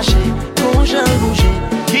le marche, quand je le bouge,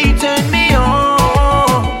 qui turn me on.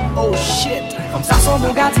 Oh shit. Comme ça son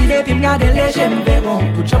Bugatti depuis m'garde léger m'verron.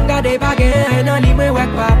 Tout j'aime garder baguette dans li moi ouais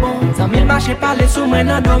pas bon. Sans mille marcher parler sous moi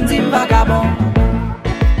dans dom dit vagabond.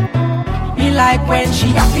 Me like when she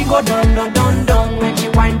happy go down down down down. When she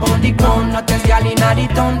wine pon the ground, not test gal inna the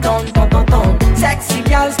ton ton ton ton ton. Sexy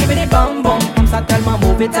gal give me the bum bum. Comme ça tellement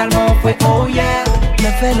mauvais tellement fouet oh yeah. Me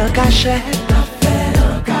fait le cachet,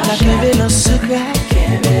 la crivé le secret.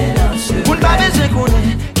 Vous n'avez pas besoin qu'on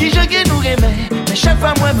ait qui je qui nous remet. Mais chaque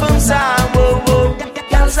fois moi femme ça, wow wow.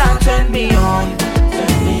 Girl ça turn me on.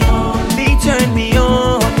 Me turn me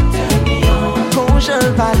on. Quand je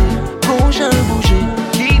le balai, quand je le bouge,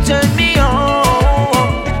 qui turn me on.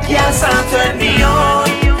 Girl ça turn me on.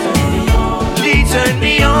 Me turn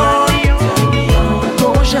me on.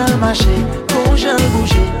 Quand je le marche, quand je le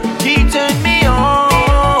bouge, qui turn me on.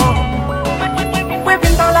 Ouais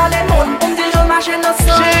viens dans la lemon, on dit je marche dans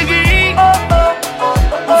son. Chérie, oh oh oh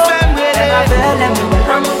oh.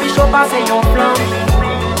 Quand nous bichons passer yon plan.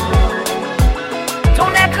 Ton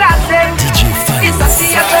écrasé. Et ça s'y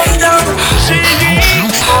a fait dans. Chérie,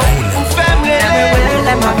 on fait m'aider.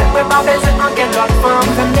 Elle m'avait pas besoin en quelle autre femme.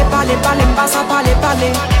 Femme les parler, pas ça parler.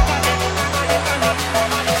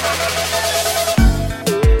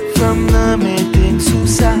 Femme n'a m'aider sous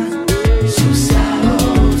ça. Oh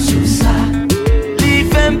sous ça. Li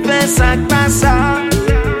femme fait ça pas ça.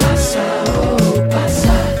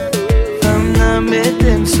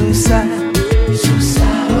 Mettez-moi sous ça,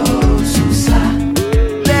 oh sous ça.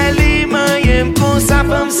 Les limons y'aiment qu'on ça,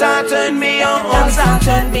 comme ça turn me on, ça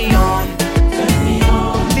turn me on,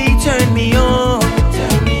 me turn me on.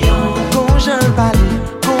 Quand je le balai,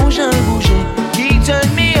 quand je le bouge, qui turn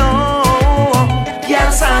me on,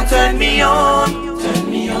 yeah ça turn me on,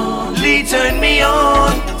 me turn me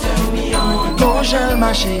on. Quand je le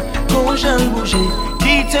marche, quand je le bouge,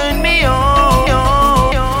 qui turn me on.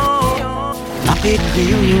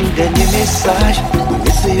 Écrire un dernier message,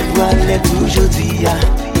 recevoir l'aide aujourd'hui.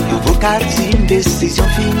 Nous vocal une décision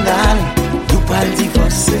finale, nous pas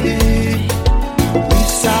divorcer. Oui,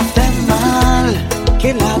 ça fait mal, que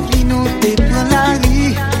la vie nous déprend la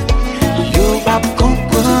rue. Yo pas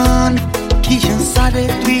comprendre, qui j'en ça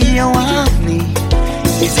depuis un avenir.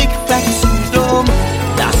 Musique fait sous l'homme,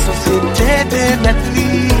 la société de notre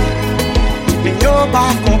vie. Mais yo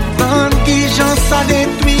pas comprendre, qui j'en ça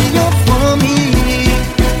depuis un famille.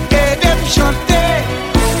 Chanter,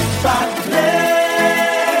 pas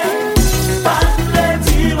de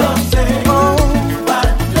divorcer.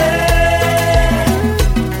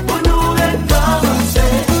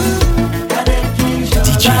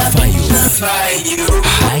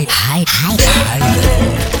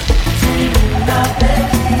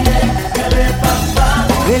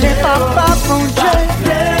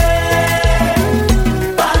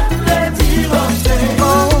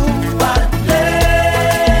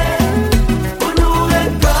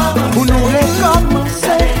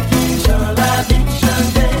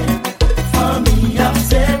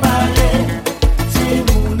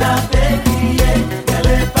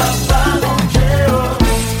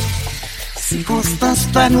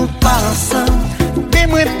 nous pas ensemble, mais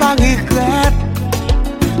moi pas regret.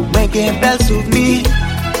 Moi j'ai un bel souvenir.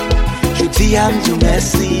 Je dis à Dieu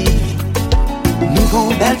merci. Nous avons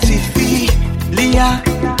belle petite fille, Lia,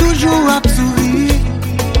 toujours à sourire.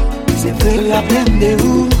 C'est vrai la peine de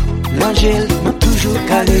vous, l'angèle m'a toujours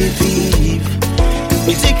calé vivre.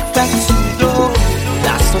 Musique fait sous l'eau,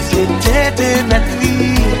 la société de notre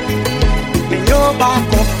vie. Mais yo pas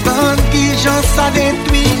comprendre qui j'en ça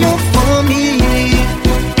détruit nos familles.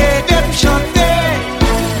 Et de me chanter,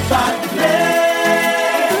 pas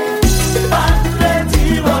de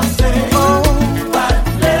divorcer. Pas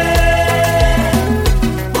de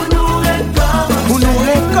pour nous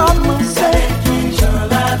recommencer. Qui j'en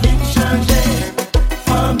la vie changer,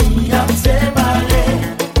 famille a séparé.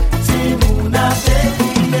 Si vous n'avez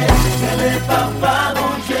crié, elle est papa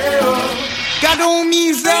mon Dieu. Gardons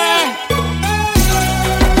misère.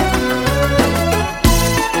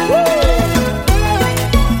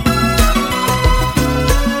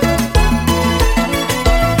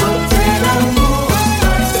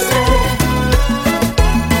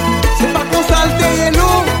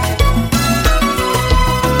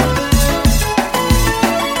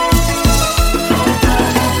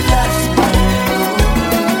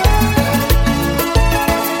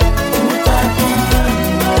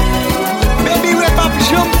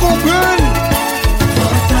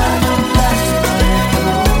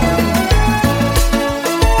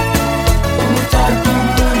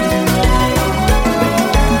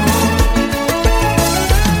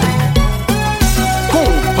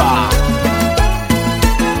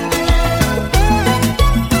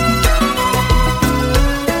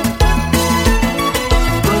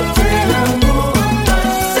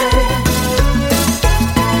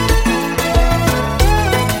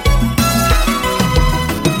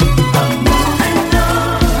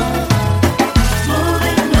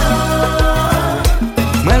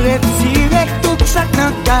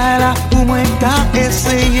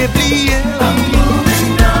 Essayez plier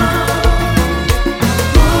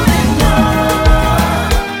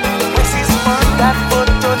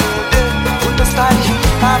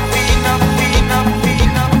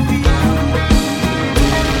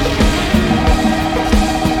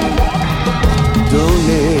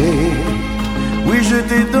oui je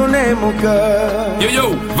t'ai donné mon cœur. Yo yo,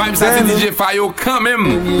 vibe ça c'est Djfayo quand même.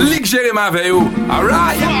 Ligue Jéréma avec vous.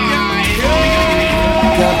 Alright.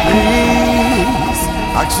 Caprice,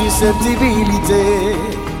 avec susceptibilité,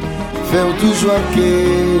 faire toujours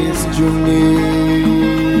questionner.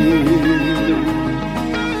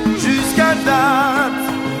 Jusqu'à date,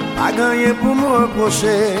 pas gagné pour me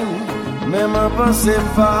reprocher, même en pensée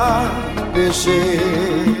pas péché.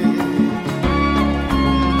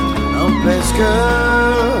 N'empêche que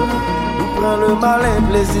nous prenons le malin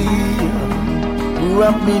plaisir pour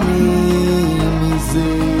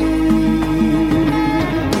minimiser.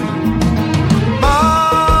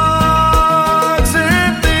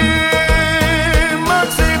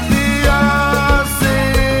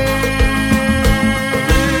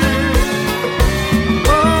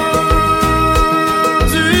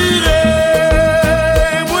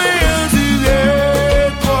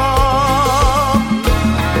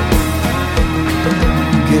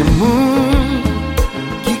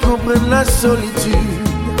 La solitude,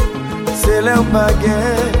 c'est leur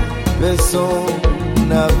baguette, personne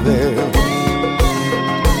n'avait.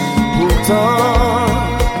 Pourtant,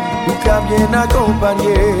 nous qu'a bien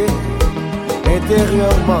accompagné,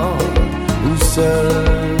 intérieurement ou seul.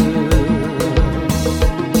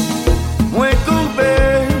 Moi courbé,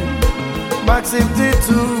 m'accepter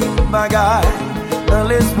tout bagaille, dans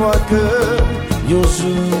l'espoir que yon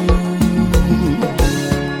jour,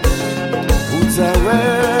 vous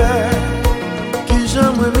savez.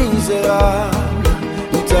 J'aime misérable,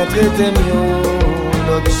 où t'as traité mieux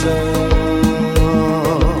l'option.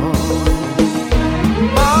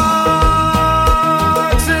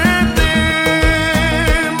 M'accepter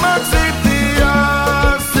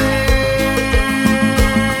assez.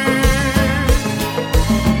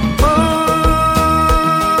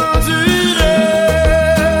 Endurer,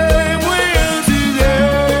 oui, endurer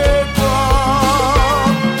toi.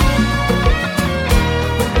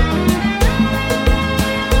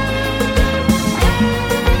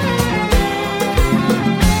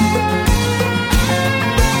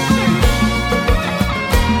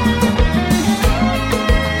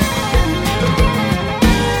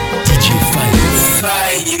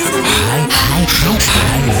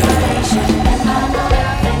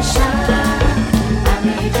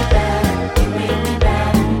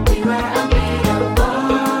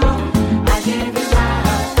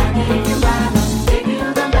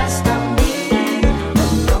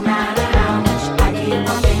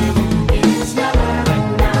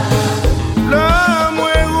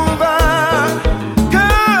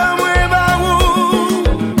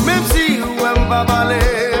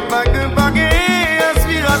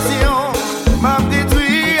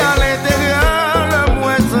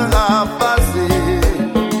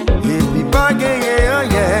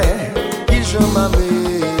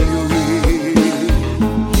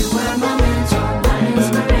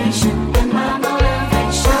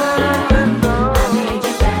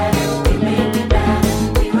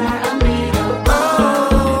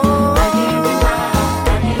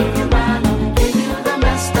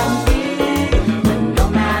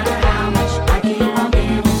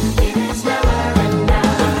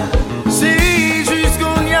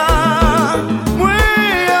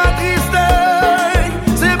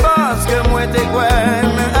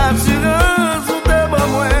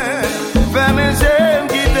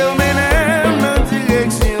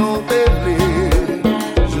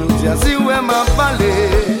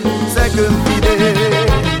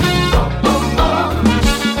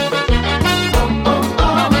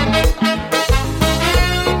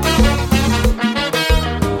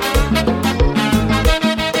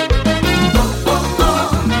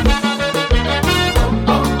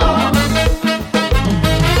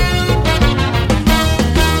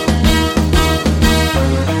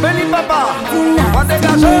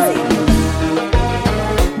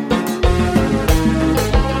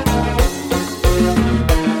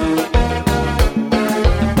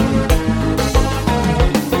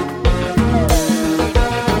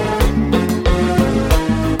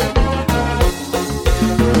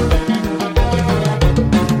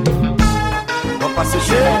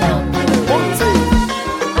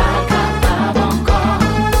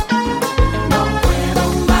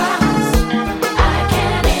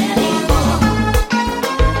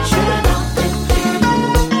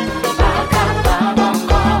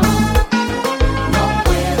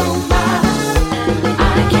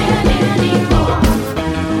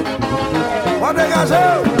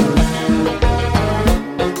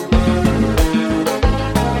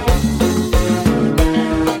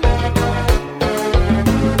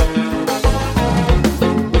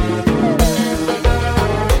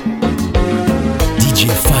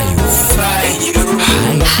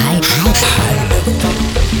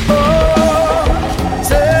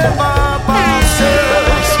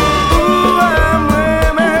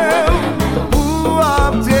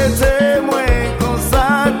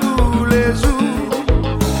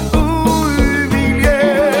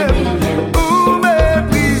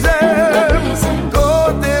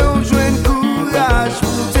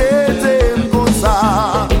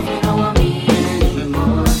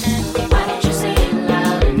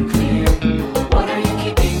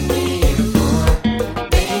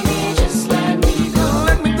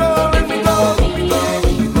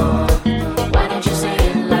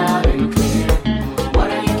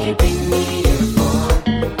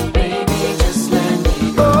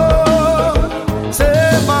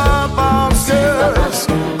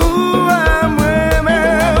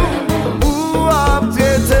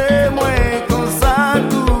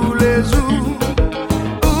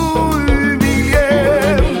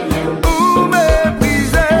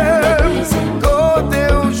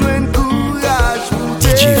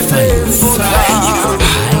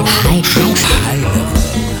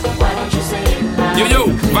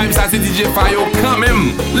 Vibes ça c'est Djfayo quand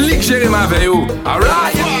même. Lick Jérémy avec vous.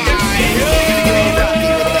 Alright.